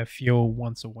their fuel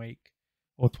once a week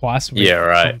or twice a week. Yeah,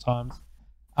 right. Sometimes.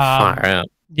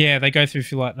 Yeah, they go through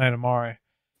fuel like no tomorrow.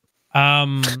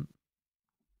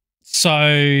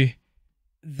 So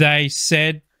they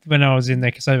said when I was in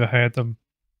there, because I overheard them,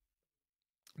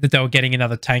 that they were getting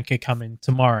another tanker coming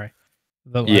tomorrow,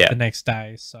 the next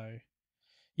day. So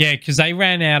yeah, because they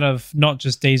ran out of not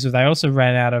just diesel, they also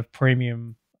ran out of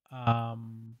premium.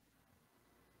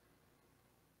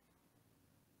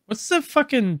 What's the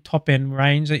fucking top end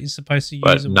range that you're supposed to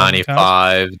use?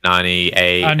 95,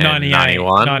 98, 98, and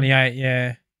 91? 98,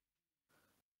 yeah.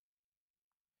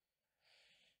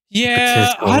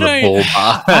 Yeah,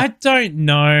 I don't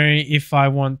know if I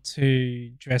want to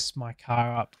dress my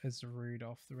car up as a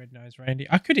Rudolph the Red-Nosed Reindeer.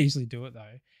 I could easily do it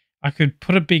though. I could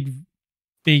put a big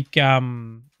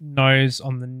nose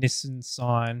on the Nissan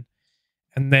sign,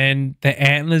 and then the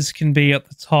antlers can be at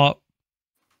the top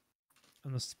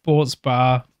and the sports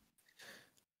bar.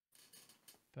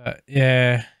 But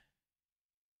yeah,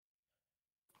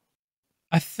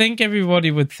 I think everybody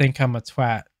would think I'm a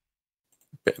twat.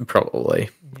 Probably.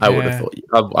 Yeah. I would have thought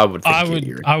I would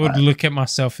think I would look at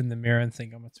myself in the mirror and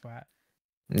think I'm a twat.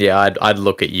 Yeah, I'd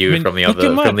look at you from the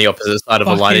opposite side of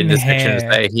a light intersection and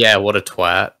say, yeah, what a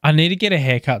twat. I need to get a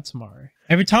haircut tomorrow.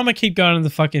 Every time I keep going to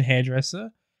the fucking hairdresser,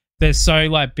 they're so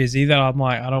busy that I'm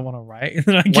like, I don't want to wait. And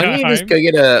then I Why don't you just go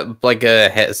get a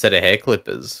set of hair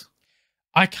clippers?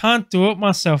 I can't do it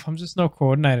myself. I'm just not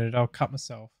coordinated. I'll cut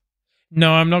myself.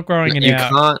 No, I'm not growing it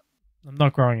out. I'm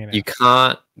not growing it out. You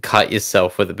can't cut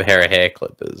yourself with a pair of hair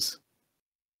clippers.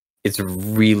 It's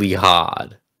really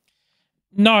hard.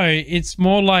 No, it's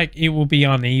more like it will be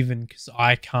uneven because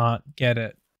I can't get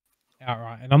it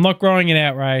outright. And I'm not growing it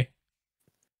out, Ray.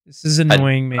 This is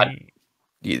annoying me.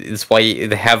 It's why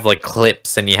they have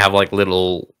clips and you have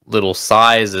little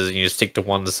sizes and you just stick to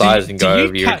one size and go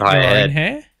over your entire head. Own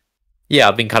hair? Yeah,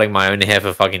 I've been cutting my own hair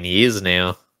for fucking years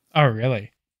now. Oh,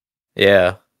 really?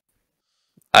 Yeah.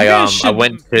 I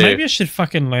went to... Maybe I should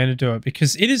fucking learn to do it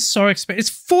because it is so expensive. It's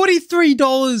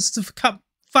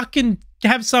 $43 to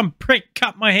have some prick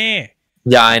cut my hair.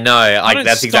 Yeah, I know.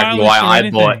 That's exactly why I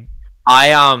bought.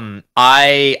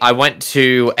 I went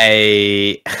to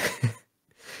a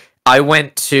a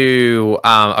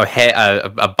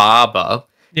barber.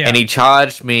 Yeah. And he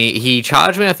charged me I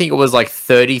think it was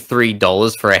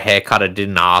 $33 for a haircut I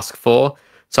didn't ask for.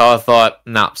 So I thought,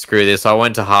 nah, screw this. I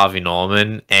went to Harvey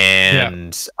Norman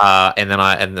and then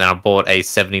I bought a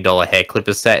 $70 hair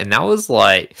clipper set, and that was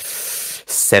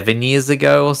 7 years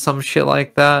ago or some shit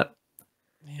like that.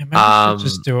 Yeah, maybe I should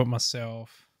just do it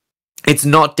myself. It's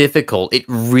not difficult. It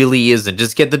really isn't.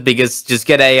 Just get the biggest. Just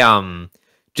get a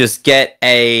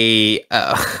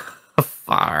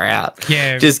far out.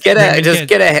 Yeah. Just get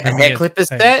a hair clipper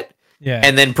set. Yeah.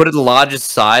 And then put it the largest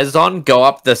size on. Go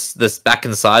up this back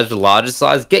in size to the largest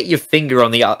size. Get your finger on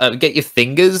the get your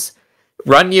fingers.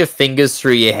 Run your fingers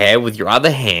through your hair with your other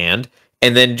hand,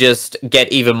 and then just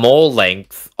get even more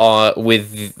length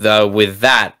with that with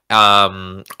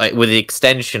the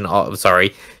extension of,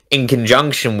 sorry, in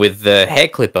conjunction with the hair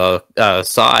clipper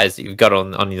size that you've got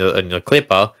on your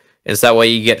clipper, and so that way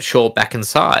you get short back and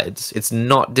sides. It's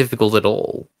not difficult at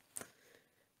all.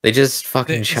 They just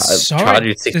fucking charge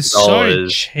you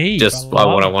 $60 cheap. Just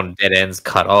I want dead ends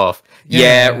cut off.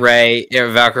 Yeah, Ray,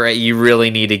 Valkyrie, you really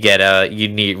need to get you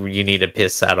need to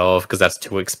piss that off because that's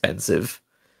too expensive.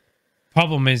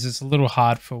 Problem is, it's a little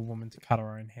hard for a woman to cut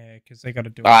her own hair because they got to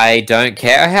do it. I don't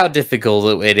care how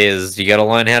difficult it is. You got to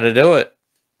learn how to do it.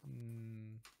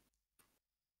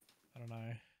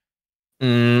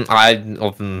 I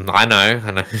don't know. I know.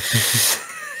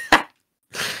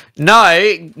 No,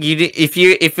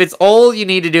 if it's all you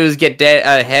need to do is get dead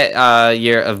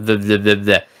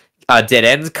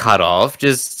ends cut off.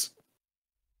 Just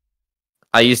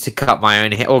I used to cut my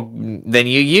own hair, or then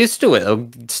you're used to it. Or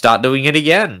start doing it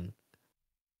again.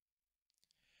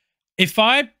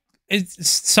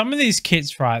 Some of these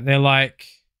kits, right? They're like,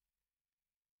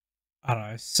 I don't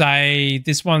know. Say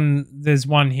this one. There's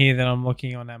one here that I'm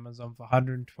looking on Amazon for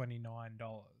 $129.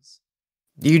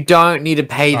 You don't need to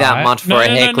pay that much for a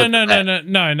hair clip.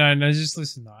 No. Just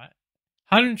listen, right?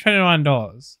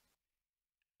 $129.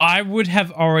 I would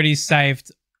have already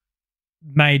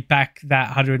made back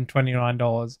that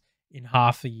 $129 in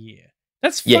half a year.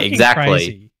 That's fucking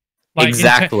crazy. Like,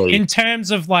 exactly. In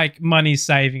terms of like money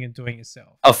saving and doing it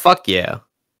yourself. Oh fuck yeah!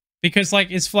 Because like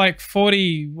it's like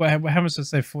 40. How much did I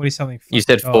say? 40 something. You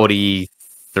said $43.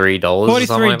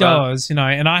 $43. You know,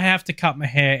 and I have to cut my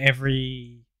hair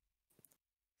every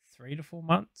 3 to 4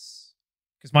 months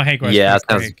because my hair grows. Yeah, that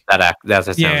sounds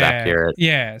accurate.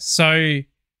 Yeah, so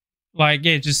like,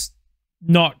 just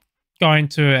not going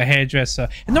to a hairdresser,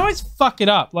 and they always fuck it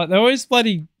up. Like they always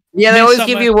bloody they always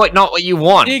give you not what you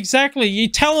want. Exactly. You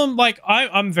tell them like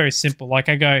I'm very simple. Like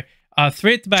I go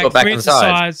 3 at the back, short back 3 at the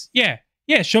sides. Yeah,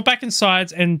 short back and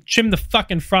sides, and trim the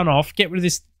fucking front off. Get rid of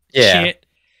this shit.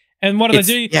 And what do they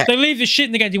do? Yeah. They leave the shit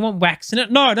and they go, "Do you want wax in it?"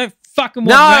 No, I don't fucking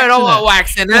want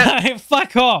wax in it. No, I don't want wax in it.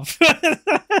 Fuck off.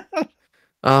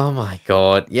 Oh my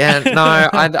god. Yeah, no,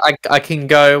 I can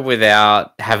go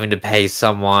without having to pay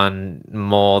someone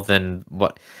more than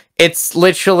what. It's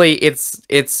literally it's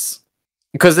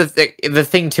because the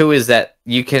thing too is that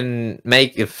you can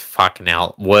make fucking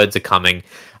hell, words are coming.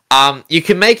 You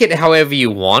can make it however you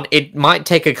want. It might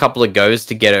take a couple of goes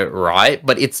to get it right,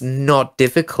 but it's not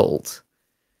difficult.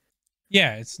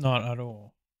 Yeah, it's not at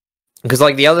all. Because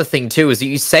like the other thing too is that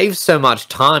you save so much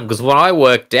time. Because what I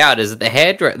worked out is that the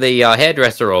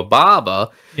hairdresser or barber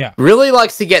really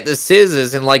likes to get the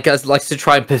scissors and likes to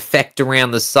try and perfect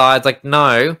around the sides. Like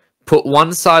no, put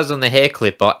one size on the hair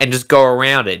clipper and just go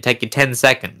around it. Take you 10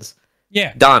 seconds.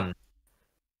 Yeah, done.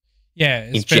 Yeah,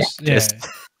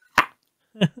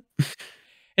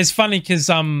 it's funny because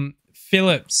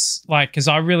Philips, like, because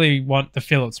I really want the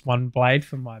Philips one blade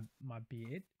for my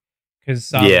beard.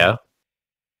 Because I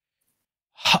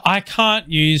can't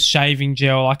use shaving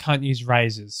gel. I can't use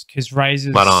razors because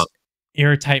razors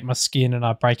irritate my skin and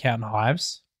I break out in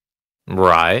hives.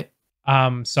 Right.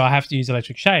 So I have to use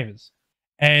electric shavers.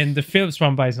 And the Philips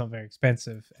one blade is not very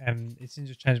expensive and it's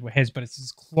interchangeable heads, but it's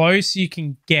as close you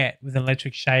can get with an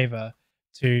electric shaver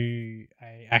to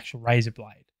a actual razor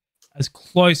blade. As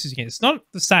close as you can. It's not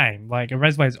the same. Like a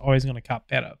razor blade is always going to cut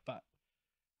better, but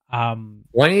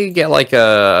why don't you get like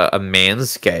a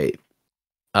Manscaped?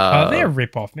 They're a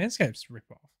rip-off. Manscaped's a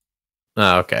rip-off.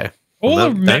 Oh, okay. All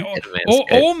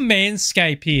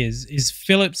Manscaped is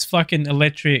Philips fucking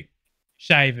electric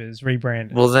shavers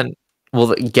rebranded. Well, then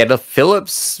get a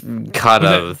Philips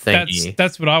cutter thingy.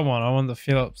 That's what I want. I want the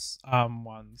Philips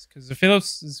ones because the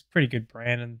Philips is a pretty good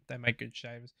brand and they make good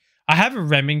shavers. I have a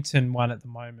Remington one at the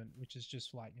moment, which is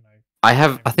just like,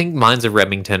 I think mine's a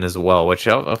Remington as well, which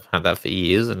I've had that for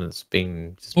years and it's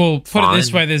been put it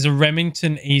this way, there's a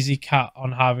Remington Easy Cut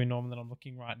on Harvey Norman that I'm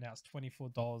looking right now. It's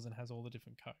 $24 and has all the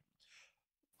different codes.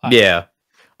 Yeah.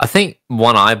 I think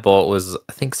one I bought was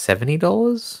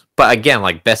 $70. But again,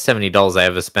 like best $70 I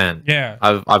ever spent. Yeah.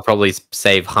 I've probably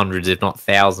saved hundreds, if not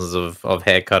thousands of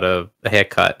haircuts.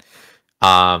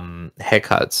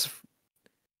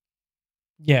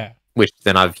 Yeah. Which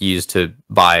then I've used to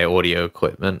buy audio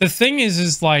equipment. The thing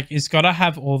is like it's got to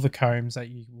have all the combs that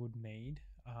you would need.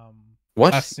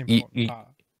 What? That's the important part.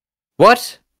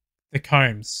 What? The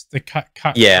combs, the cut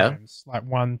combs, like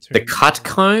 1, 2. The cut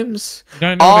combs?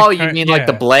 You mean like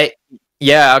the blade?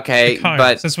 Yeah, okay,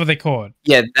 but that's what they're called.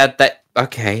 Yeah, that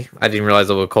okay. I didn't realize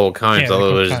they were called combs. Yeah,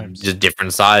 it was just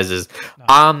different sizes.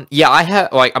 No. Yeah, I have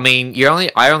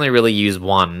I only really use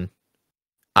one.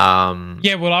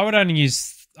 Yeah, well, I would only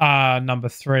use number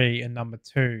 3 and number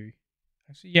 2.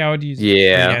 Actually, yeah, I would use 3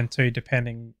 Yeah. and 2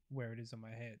 depending where it is on my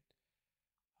head.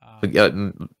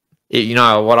 You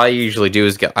know, what I usually do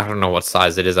is get, I don't know what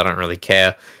size it is, I don't really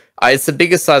care. It's the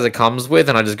biggest size it comes with,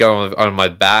 and I just go on my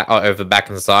back, over back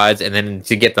and sides, and then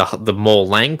to get the more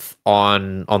length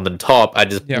on the top, I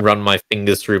just run my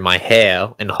fingers through my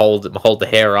hair and hold the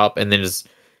hair up, and then just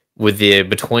with the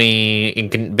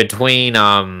between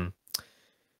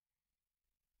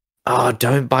oh,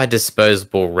 don't buy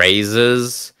disposable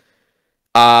razors.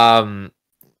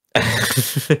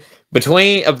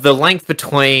 Between the length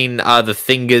between the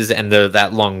fingers and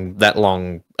that long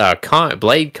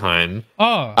blade comb.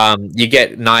 You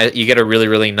get a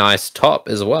really nice top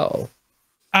as well.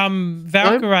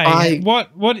 Valkyrie,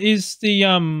 what is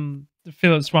the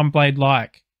Philips One Blade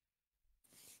like?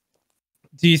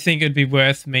 Do you think it'd be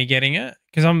worth me getting it?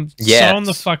 Because I'm so on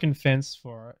the fucking fence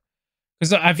for it.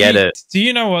 Because do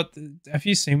you know what? Have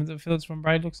you seen what the Philips One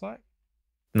Blade looks like?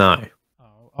 No.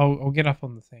 I'll get up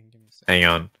on the thing. Give me a second. Hang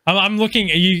on. I'm looking.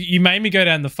 You made me go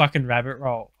down the fucking rabbit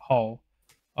hole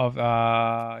of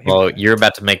Well, you're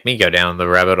about to make me go down the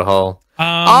rabbit hole.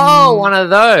 One of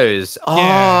those.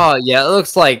 Oh, yeah. It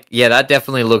looks like that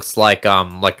definitely looks like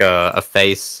a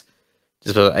face.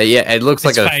 Just it looks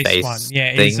like a face one.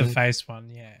 Yeah, thing. It is a face one.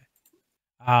 Yeah.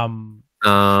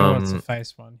 Sure, it's a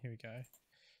face one. Here we go.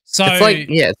 So it's like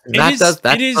that's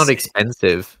not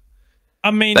expensive. I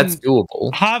mean, that's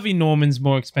doable. Harvey Norman's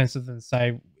more expensive than,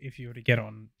 say, if you were to get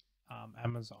on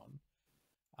Amazon.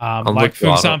 Like,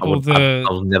 for example,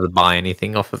 I'll never buy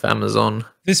anything off of Amazon.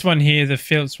 This one here, the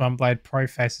Philips One Blade Pro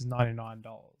Face, is $99.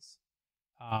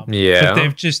 Yeah,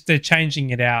 but they're changing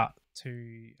it out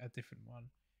to a different one,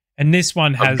 and this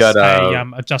one has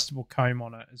a adjustable comb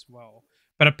on it as well.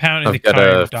 But apparently, I've got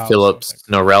a Philips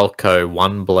Norelco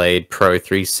One Blade Pro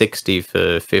 360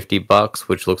 for $50,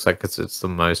 which looks like it's the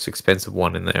most expensive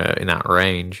one in that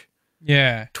range.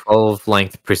 Yeah, 12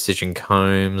 length precision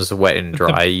combs, wet and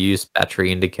dry use,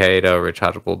 battery indicator,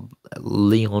 rechargeable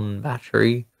Leon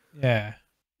battery. Yeah,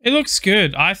 it looks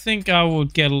good. I think I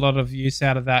would get a lot of use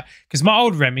out of that because my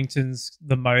old Remington's,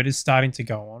 the motor's starting to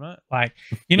go on it. Like,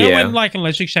 you know, when like an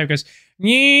electric shave goes, like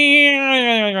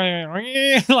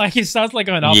it starts like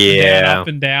going up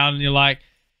and down, and you're like,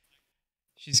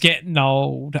 she's getting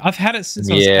old. I've had it since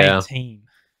I was 18.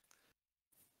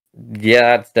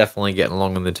 Yeah, it's definitely getting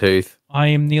long in the tooth. I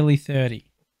am nearly 30.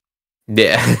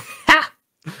 Yeah.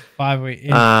 5 weeks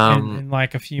in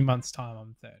like a few months' time,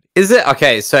 I'm 30. Is it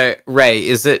okay? So, Ray,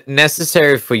 is it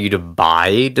necessary for you to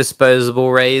buy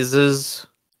disposable razors,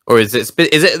 or is it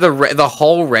the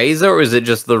whole razor, or is it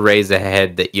just the razor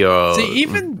head that you're? See,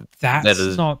 even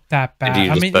that's not that bad.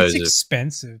 I mean, it's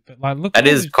expensive, but like, look, it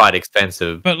is quite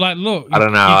expensive. But like, look, I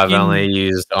don't know. I've only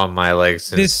used on my legs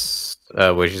since,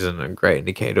 which isn't a great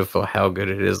indicator for how good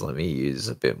it is. Let me use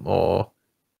a bit more.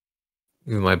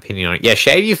 Give my opinion on it. Yeah,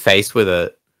 shave your face with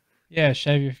it. Yeah,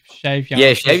 shave your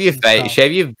face.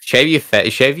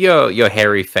 Shave your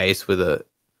hairy face with it.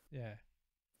 Yeah.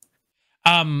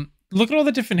 Look at all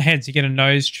the different heads. You get a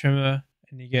nose trimmer,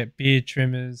 and you get beard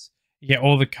trimmers. You get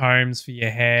all the combs for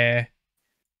your hair.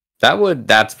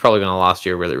 That's probably gonna last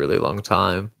you a really, really long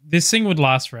time. This thing would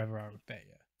last forever, I would bet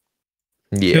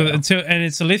you. Yeah. And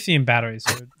it's a lithium battery,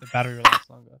 so the battery will last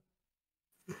longer.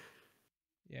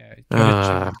 Yeah.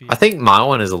 I think my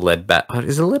one is a lead battery.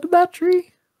 Is it a lead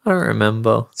battery? I don't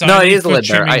remember. No, it is a lead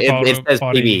battery. It says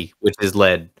PB, which is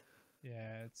lead.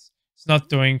 Yeah, it's not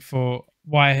doing for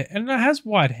white, and it has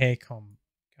white hair combs.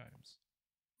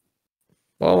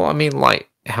 Well, I mean, like,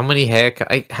 how many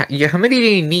how many do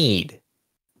you need?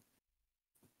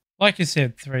 Like you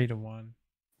said, 3 to 1.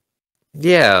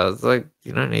 Yeah, it's like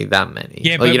you don't need that many.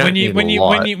 Yeah, like, but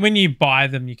when you buy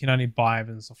them, you can only buy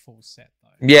them as a full set, though.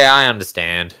 Yeah, I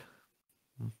understand.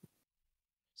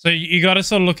 So you got to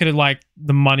sort of look at it like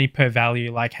the money per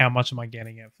value, like how much am I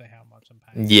getting it for how much I'm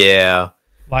paying? Yeah.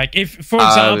 Like if, for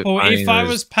example, if I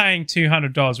was paying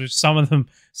 $200, which some of them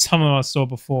I saw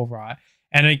before, right,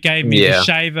 and it gave me the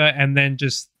shaver and then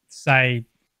just say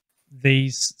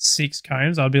these 6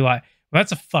 combs, I'd be like, well,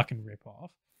 that's a fucking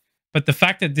rip-off. But the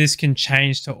fact that this can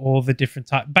change to all the different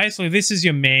types, basically, this is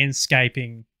your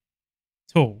manscaping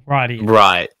tool right here.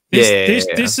 Right.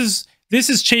 This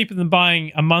is cheaper than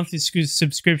buying a monthly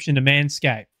subscription to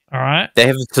Manscaped. All right. They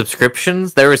have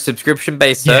subscriptions. They're a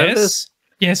subscription-based service.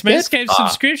 Yes, Manscaped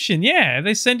subscription. Yeah,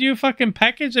 they send you a fucking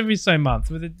package every so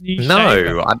month with a new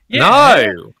shaver.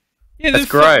 No. Yeah, that's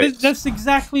great. That's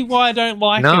exactly why I don't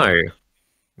like it.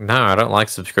 No, I don't like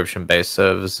subscription-based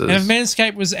services. And if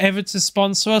Manscaped was ever to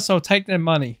sponsor us, I'll take their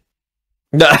money.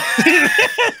 No.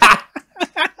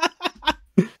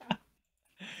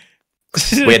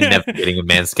 We're never getting a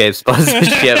Manscaped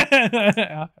sponsorship.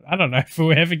 I don't know if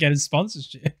we'll ever get a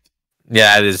sponsorship.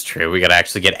 Yeah, that is true. We got to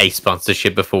actually get a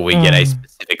sponsorship before we get a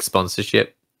specific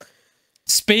sponsorship.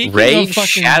 Speaking of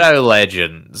Shadow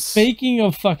Legends. Speaking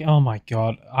of fucking, oh my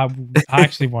god, I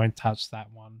actually won't touch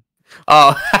that one.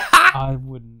 Oh, I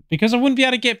wouldn't, because I wouldn't be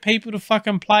able to get people to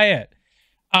fucking play it.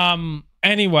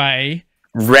 Anyway,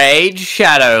 Raid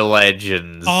Shadow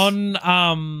Legends.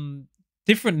 On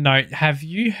different note, have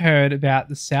you heard about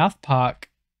the South Park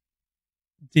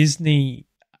Disney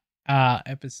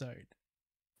episode?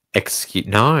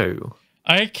 No.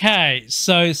 Okay,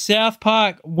 so South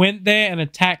Park went there and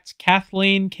attacked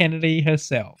Kathleen Kennedy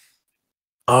herself.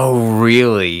 Oh,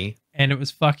 really? And it was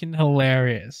fucking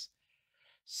hilarious.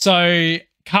 So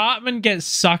Cartman gets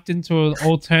sucked into an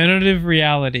alternative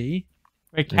reality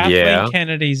where Kathleen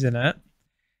Kennedy's in it.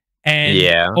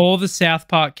 And all the South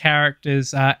Park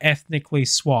characters are ethnically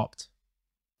swapped.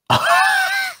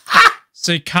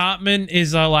 So Cartman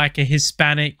is like a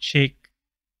Hispanic chick.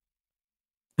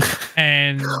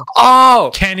 And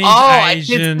Kenny's Asian. I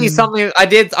did see something.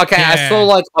 I saw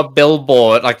like a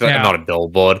billboard, not a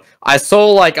billboard. I saw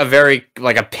like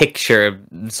a picture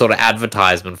sort of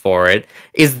advertisement for it.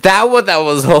 Is that what that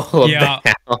was all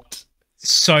about?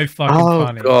 So fucking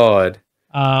funny. Oh god.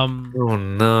 Oh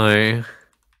no.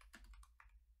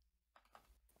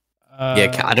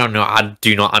 I don't know. I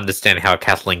do not understand how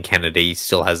Kathleen Kennedy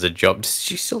still has a job. Does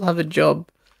she still have a job?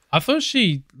 I thought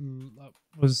she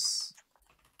was...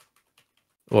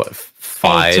 What,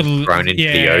 fired, thrown into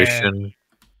the ocean?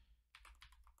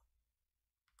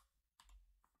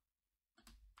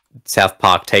 South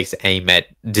Park takes aim at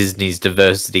Disney's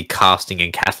diversity casting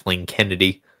and Kathleen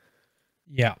Kennedy.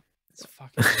 Yeah. It's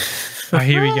fucking...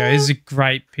 here we go. This is a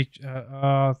great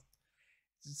picture.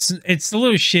 It's a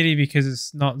little shitty because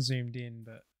it's not zoomed in,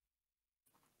 but...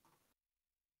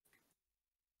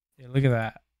 Yeah, look at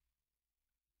that.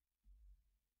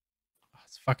 Oh,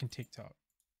 it's fucking TikTok.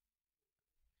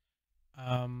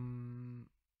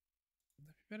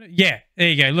 Yeah, there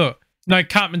you go. Look, no,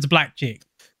 Cartman's a black chick.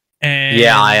 And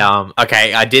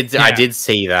I did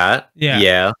see that.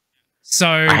 Yeah. So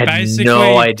I had basically,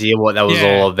 no idea what that was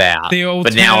all about.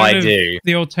 But now I do.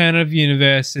 The alternative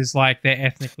universe is like they're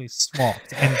ethnically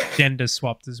swapped and gender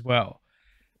swapped as well.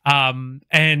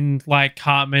 And like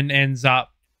Cartman ends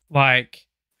up like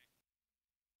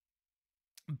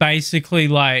basically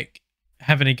like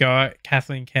having a go at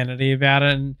Kathleen Kennedy about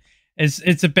it, and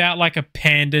it's about like a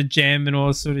panda jam and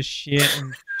all sort of shit,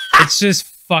 and it's just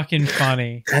fucking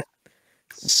funny.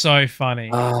 So funny.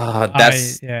 I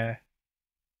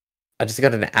just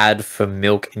got an ad for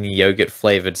milk and yogurt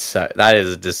flavored soda. That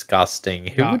is disgusting.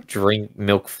 Who would drink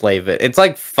milk flavored? It's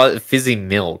like fizzy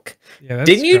milk. Yeah,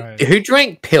 that's gross. Who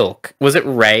drank Pilk? Was it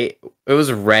Ray? It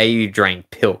was Ray who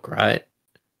drank Pilk, right?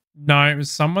 No, it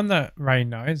was someone that Ray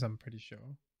knows, I'm pretty sure.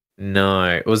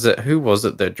 No. Who was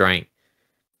it that drank?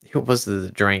 Who was it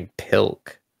that drank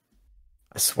Pilk?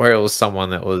 I swear it was someone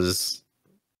that was...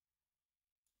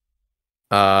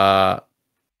 I'm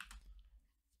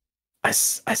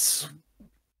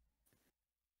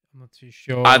not too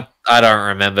sure. I don't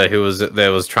remember who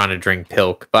was trying to drink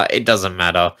Pilk, but it doesn't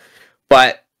matter.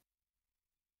 But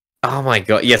oh my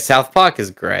god, yeah, South Park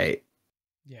is great.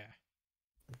 Yeah.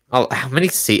 Oh, how many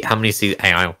seasons?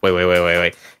 Hang on,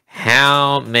 wait.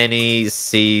 How many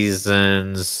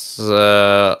seasons? There's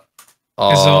a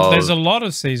lot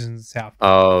of seasons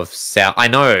of South. I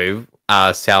know.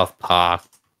 South Park.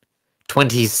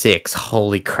 26.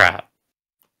 Holy crap.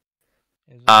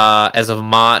 As of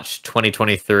March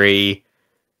 2023,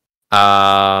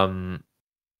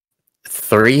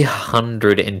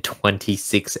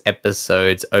 326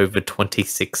 episodes over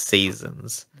 26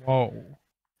 seasons. Whoa.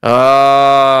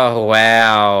 Oh,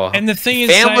 wow. And the thing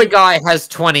is, Family Guy has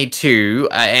 22,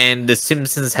 and The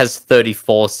Simpsons has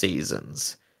 34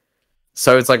 seasons.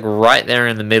 So it's like right there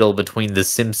in the middle between The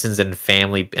Simpsons and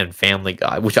Family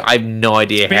Guy, which I have no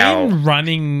idea how.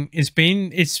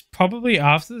 It's probably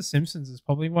after The Simpsons. It's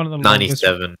probably one of the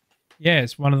 97. Yeah,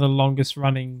 it's one of the longest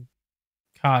running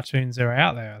cartoons that are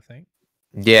out there, I think.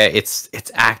 Yeah, it's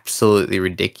absolutely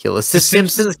ridiculous. The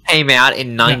Simpsons came out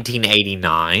in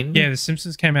 1989. Yeah, The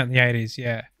Simpsons came out in the 80s,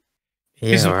 yeah.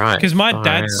 Yeah, right. Because my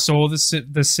dad saw the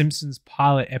Simpsons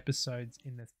pilot episodes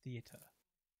in the theater.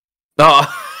 Oh,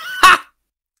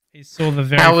 he saw the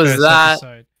very first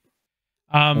episode.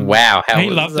 Wow, he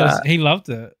loved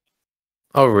it.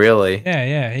 Oh, really?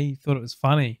 Yeah, he thought it was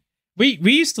funny. We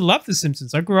used to love The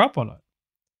Simpsons. I grew up on it.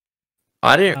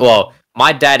 I didn't. Well,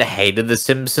 my dad hated The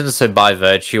Simpsons, so by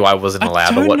virtue, I wasn't allowed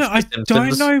to watch The Simpsons. I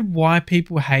don't know why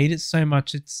people hate it so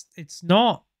much. It's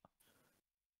not.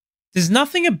 There's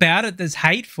nothing about it that's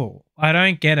hateful. I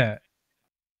don't get it.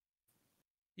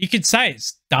 You could say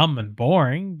it's dumb and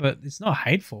boring, but it's not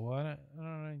hateful. I don't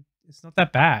know. It's not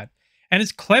that bad. And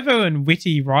it's clever and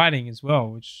witty writing as well,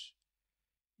 which,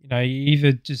 you know, you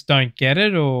either just don't get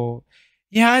it or...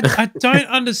 Yeah, I don't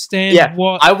understand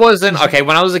what... I wasn't... Okay,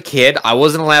 when I was a kid, I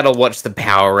wasn't allowed to watch the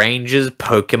Power Rangers,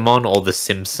 Pokemon, or The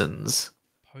Simpsons.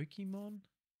 Pokemon?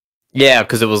 Yeah,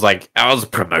 because it was like, that was a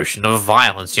promotion of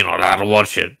violence. You're not allowed to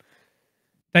watch it.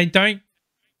 They don't...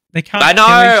 They can't I know,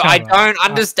 kill each I other. don't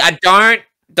understand.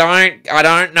 I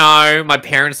don't know. My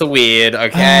parents are weird,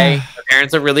 okay? My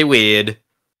parents are really weird.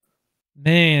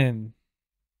 Man.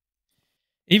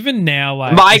 Even now,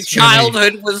 like... My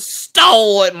childhood was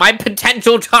stolen. My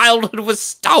potential childhood was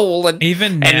stolen.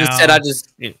 Even now... And instead I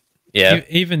just... Yeah.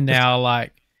 Even now,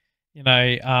 like, you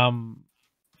know,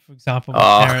 for example,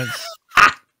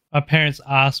 my parents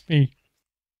asked me...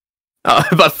 Oh,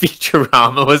 but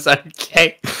Futurama was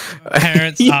okay. My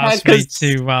parents asked me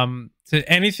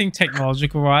to anything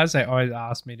technological wise, they always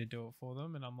ask me to do it for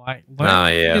them. And I'm like,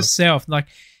 learn it yourself. I'm like,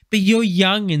 but you're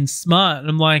young and smart. And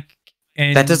I'm like...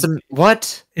 And that doesn't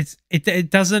what it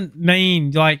doesn't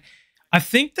mean like I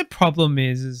think the problem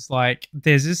is like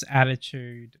there's this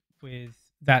attitude with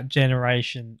that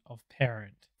generation of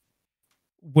parent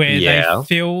where they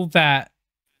feel that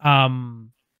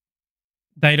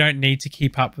they don't need to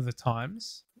keep up with the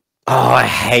times. Oh, I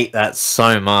hate that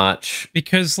so much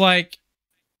because like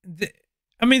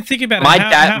I mean think about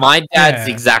my dad's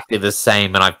exactly the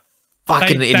same and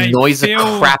it annoys the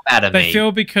crap out of me. They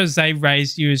feel because they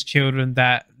raised you as children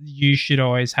that you should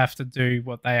always have to do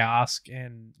what they ask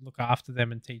and look after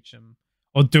them and teach them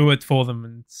or do it for them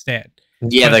instead.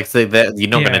 Yeah, but, you're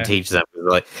not going to teach them.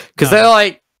 Because they're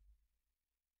like...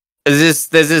 There's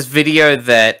this video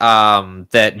that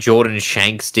that Jordan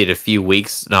Shanks did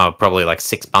probably like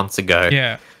 6 months ago.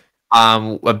 Yeah.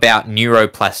 About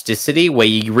neuroplasticity where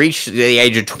you reach the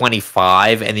age of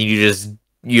 25 and then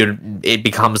it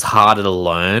becomes harder to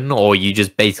learn, or you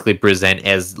just basically present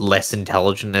as less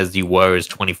intelligent as you were as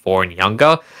 24 and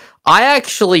younger. I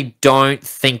actually don't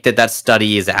think that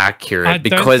study is accurate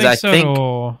because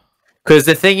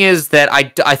the thing is that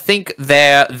I think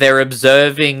they're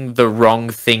observing the wrong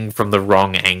thing from the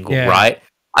wrong angle, right?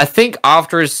 I think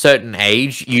after a certain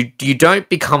age, you don't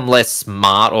become less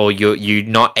smart or you're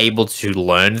not able to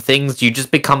learn things. You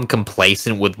just become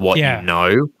complacent with what you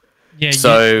know. Yeah,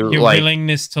 so your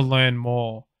willingness to learn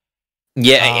more.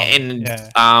 Yeah, and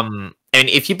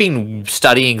if you've been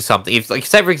studying something, if like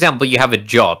say for example you have a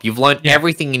job, you've learned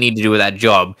everything you need to do with that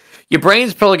job, your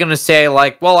brain's probably going to say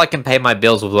like, well, I can pay my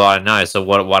bills with what I know, so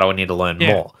what do I need to learn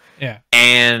more? Yeah.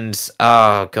 And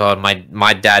oh god,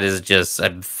 my dad is just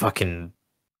a fucking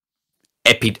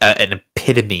an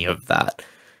epitome of that.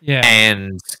 Yeah.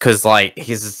 And because like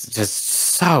he's just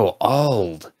so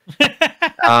old.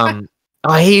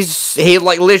 He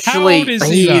like literally. How old is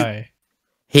he though?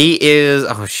 He is.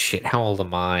 Oh shit! How old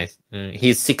am I?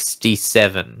 He's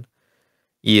 67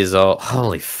 years old.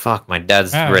 Holy fuck! My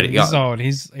dad's ready. He's old.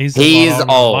 He's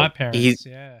old. My parents.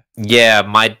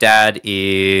 My dad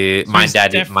is. So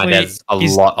my dad's a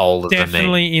lot older than me.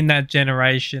 Definitely in that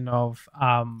generation of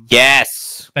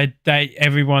Yes.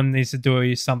 Everyone needs to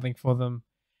do something for them.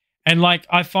 And like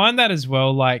I find that as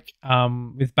well, like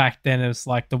with back then it was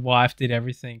like the wife did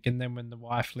everything, and then when the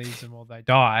wife leaves them or they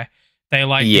die, they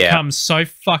like become so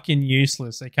fucking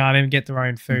useless. They can't even get their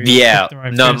own food. Yeah,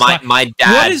 my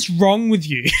dad. What is wrong with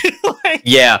you?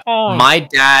 My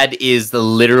dad is the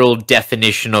literal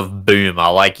definition of boomer.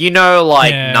 Like you know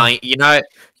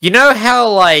how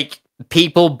like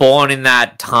people born in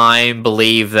that time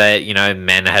believe that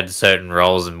men had certain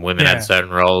roles and women had certain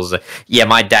roles. Yeah,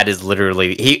 my dad is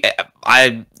literally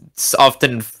I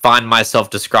often find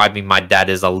myself describing my dad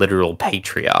as a literal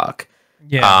patriarch.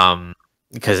 Yeah.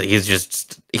 Because he's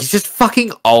just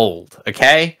fucking old.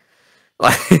 Okay,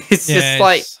 like it's just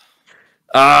like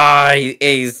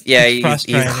he's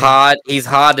hard. He's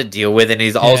hard to deal with, and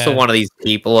he's also one of these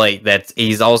people like that.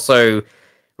 He's also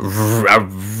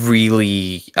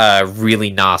really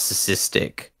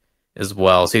narcissistic as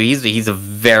well, so he's a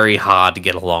very hard to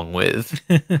get along with.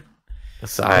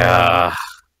 So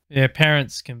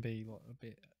parents can be a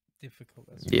bit difficult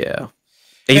as well.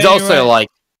 He's also like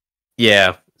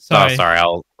sorry I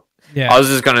was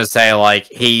just gonna say like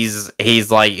he's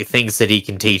like he thinks that he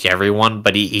can teach everyone,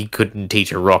 but he couldn't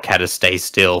teach a rock how to stay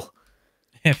still.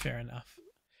 Yeah, fair enough.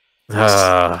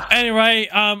 Anyway,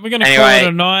 we're gonna call it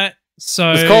a night.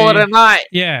 So let's call it a night.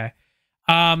 Yeah.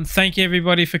 Thank you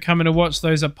everybody for coming to watch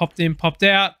those that popped in, popped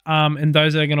out, and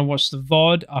those that are going to watch the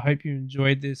VOD. I hope you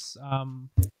enjoyed this. I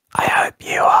hope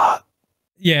you are.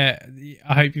 yeah,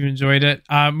 I hope you enjoyed it.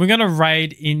 We're gonna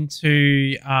raid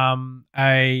into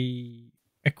a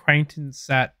acquaintance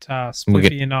that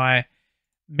Spliffy and I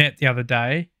met the other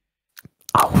day.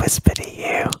 I'll whisper to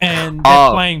you. And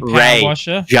they're playing Power Ray,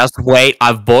 Washer. just wait.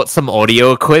 I've bought some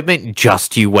audio equipment.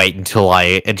 You wait until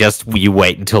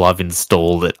I've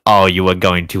installed it. Oh, you are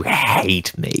going to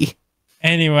hate me.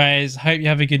 Anyways, hope you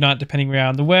have a good night depending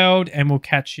around the world, and we'll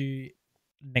catch you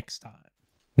next time.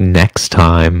 Next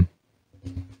time.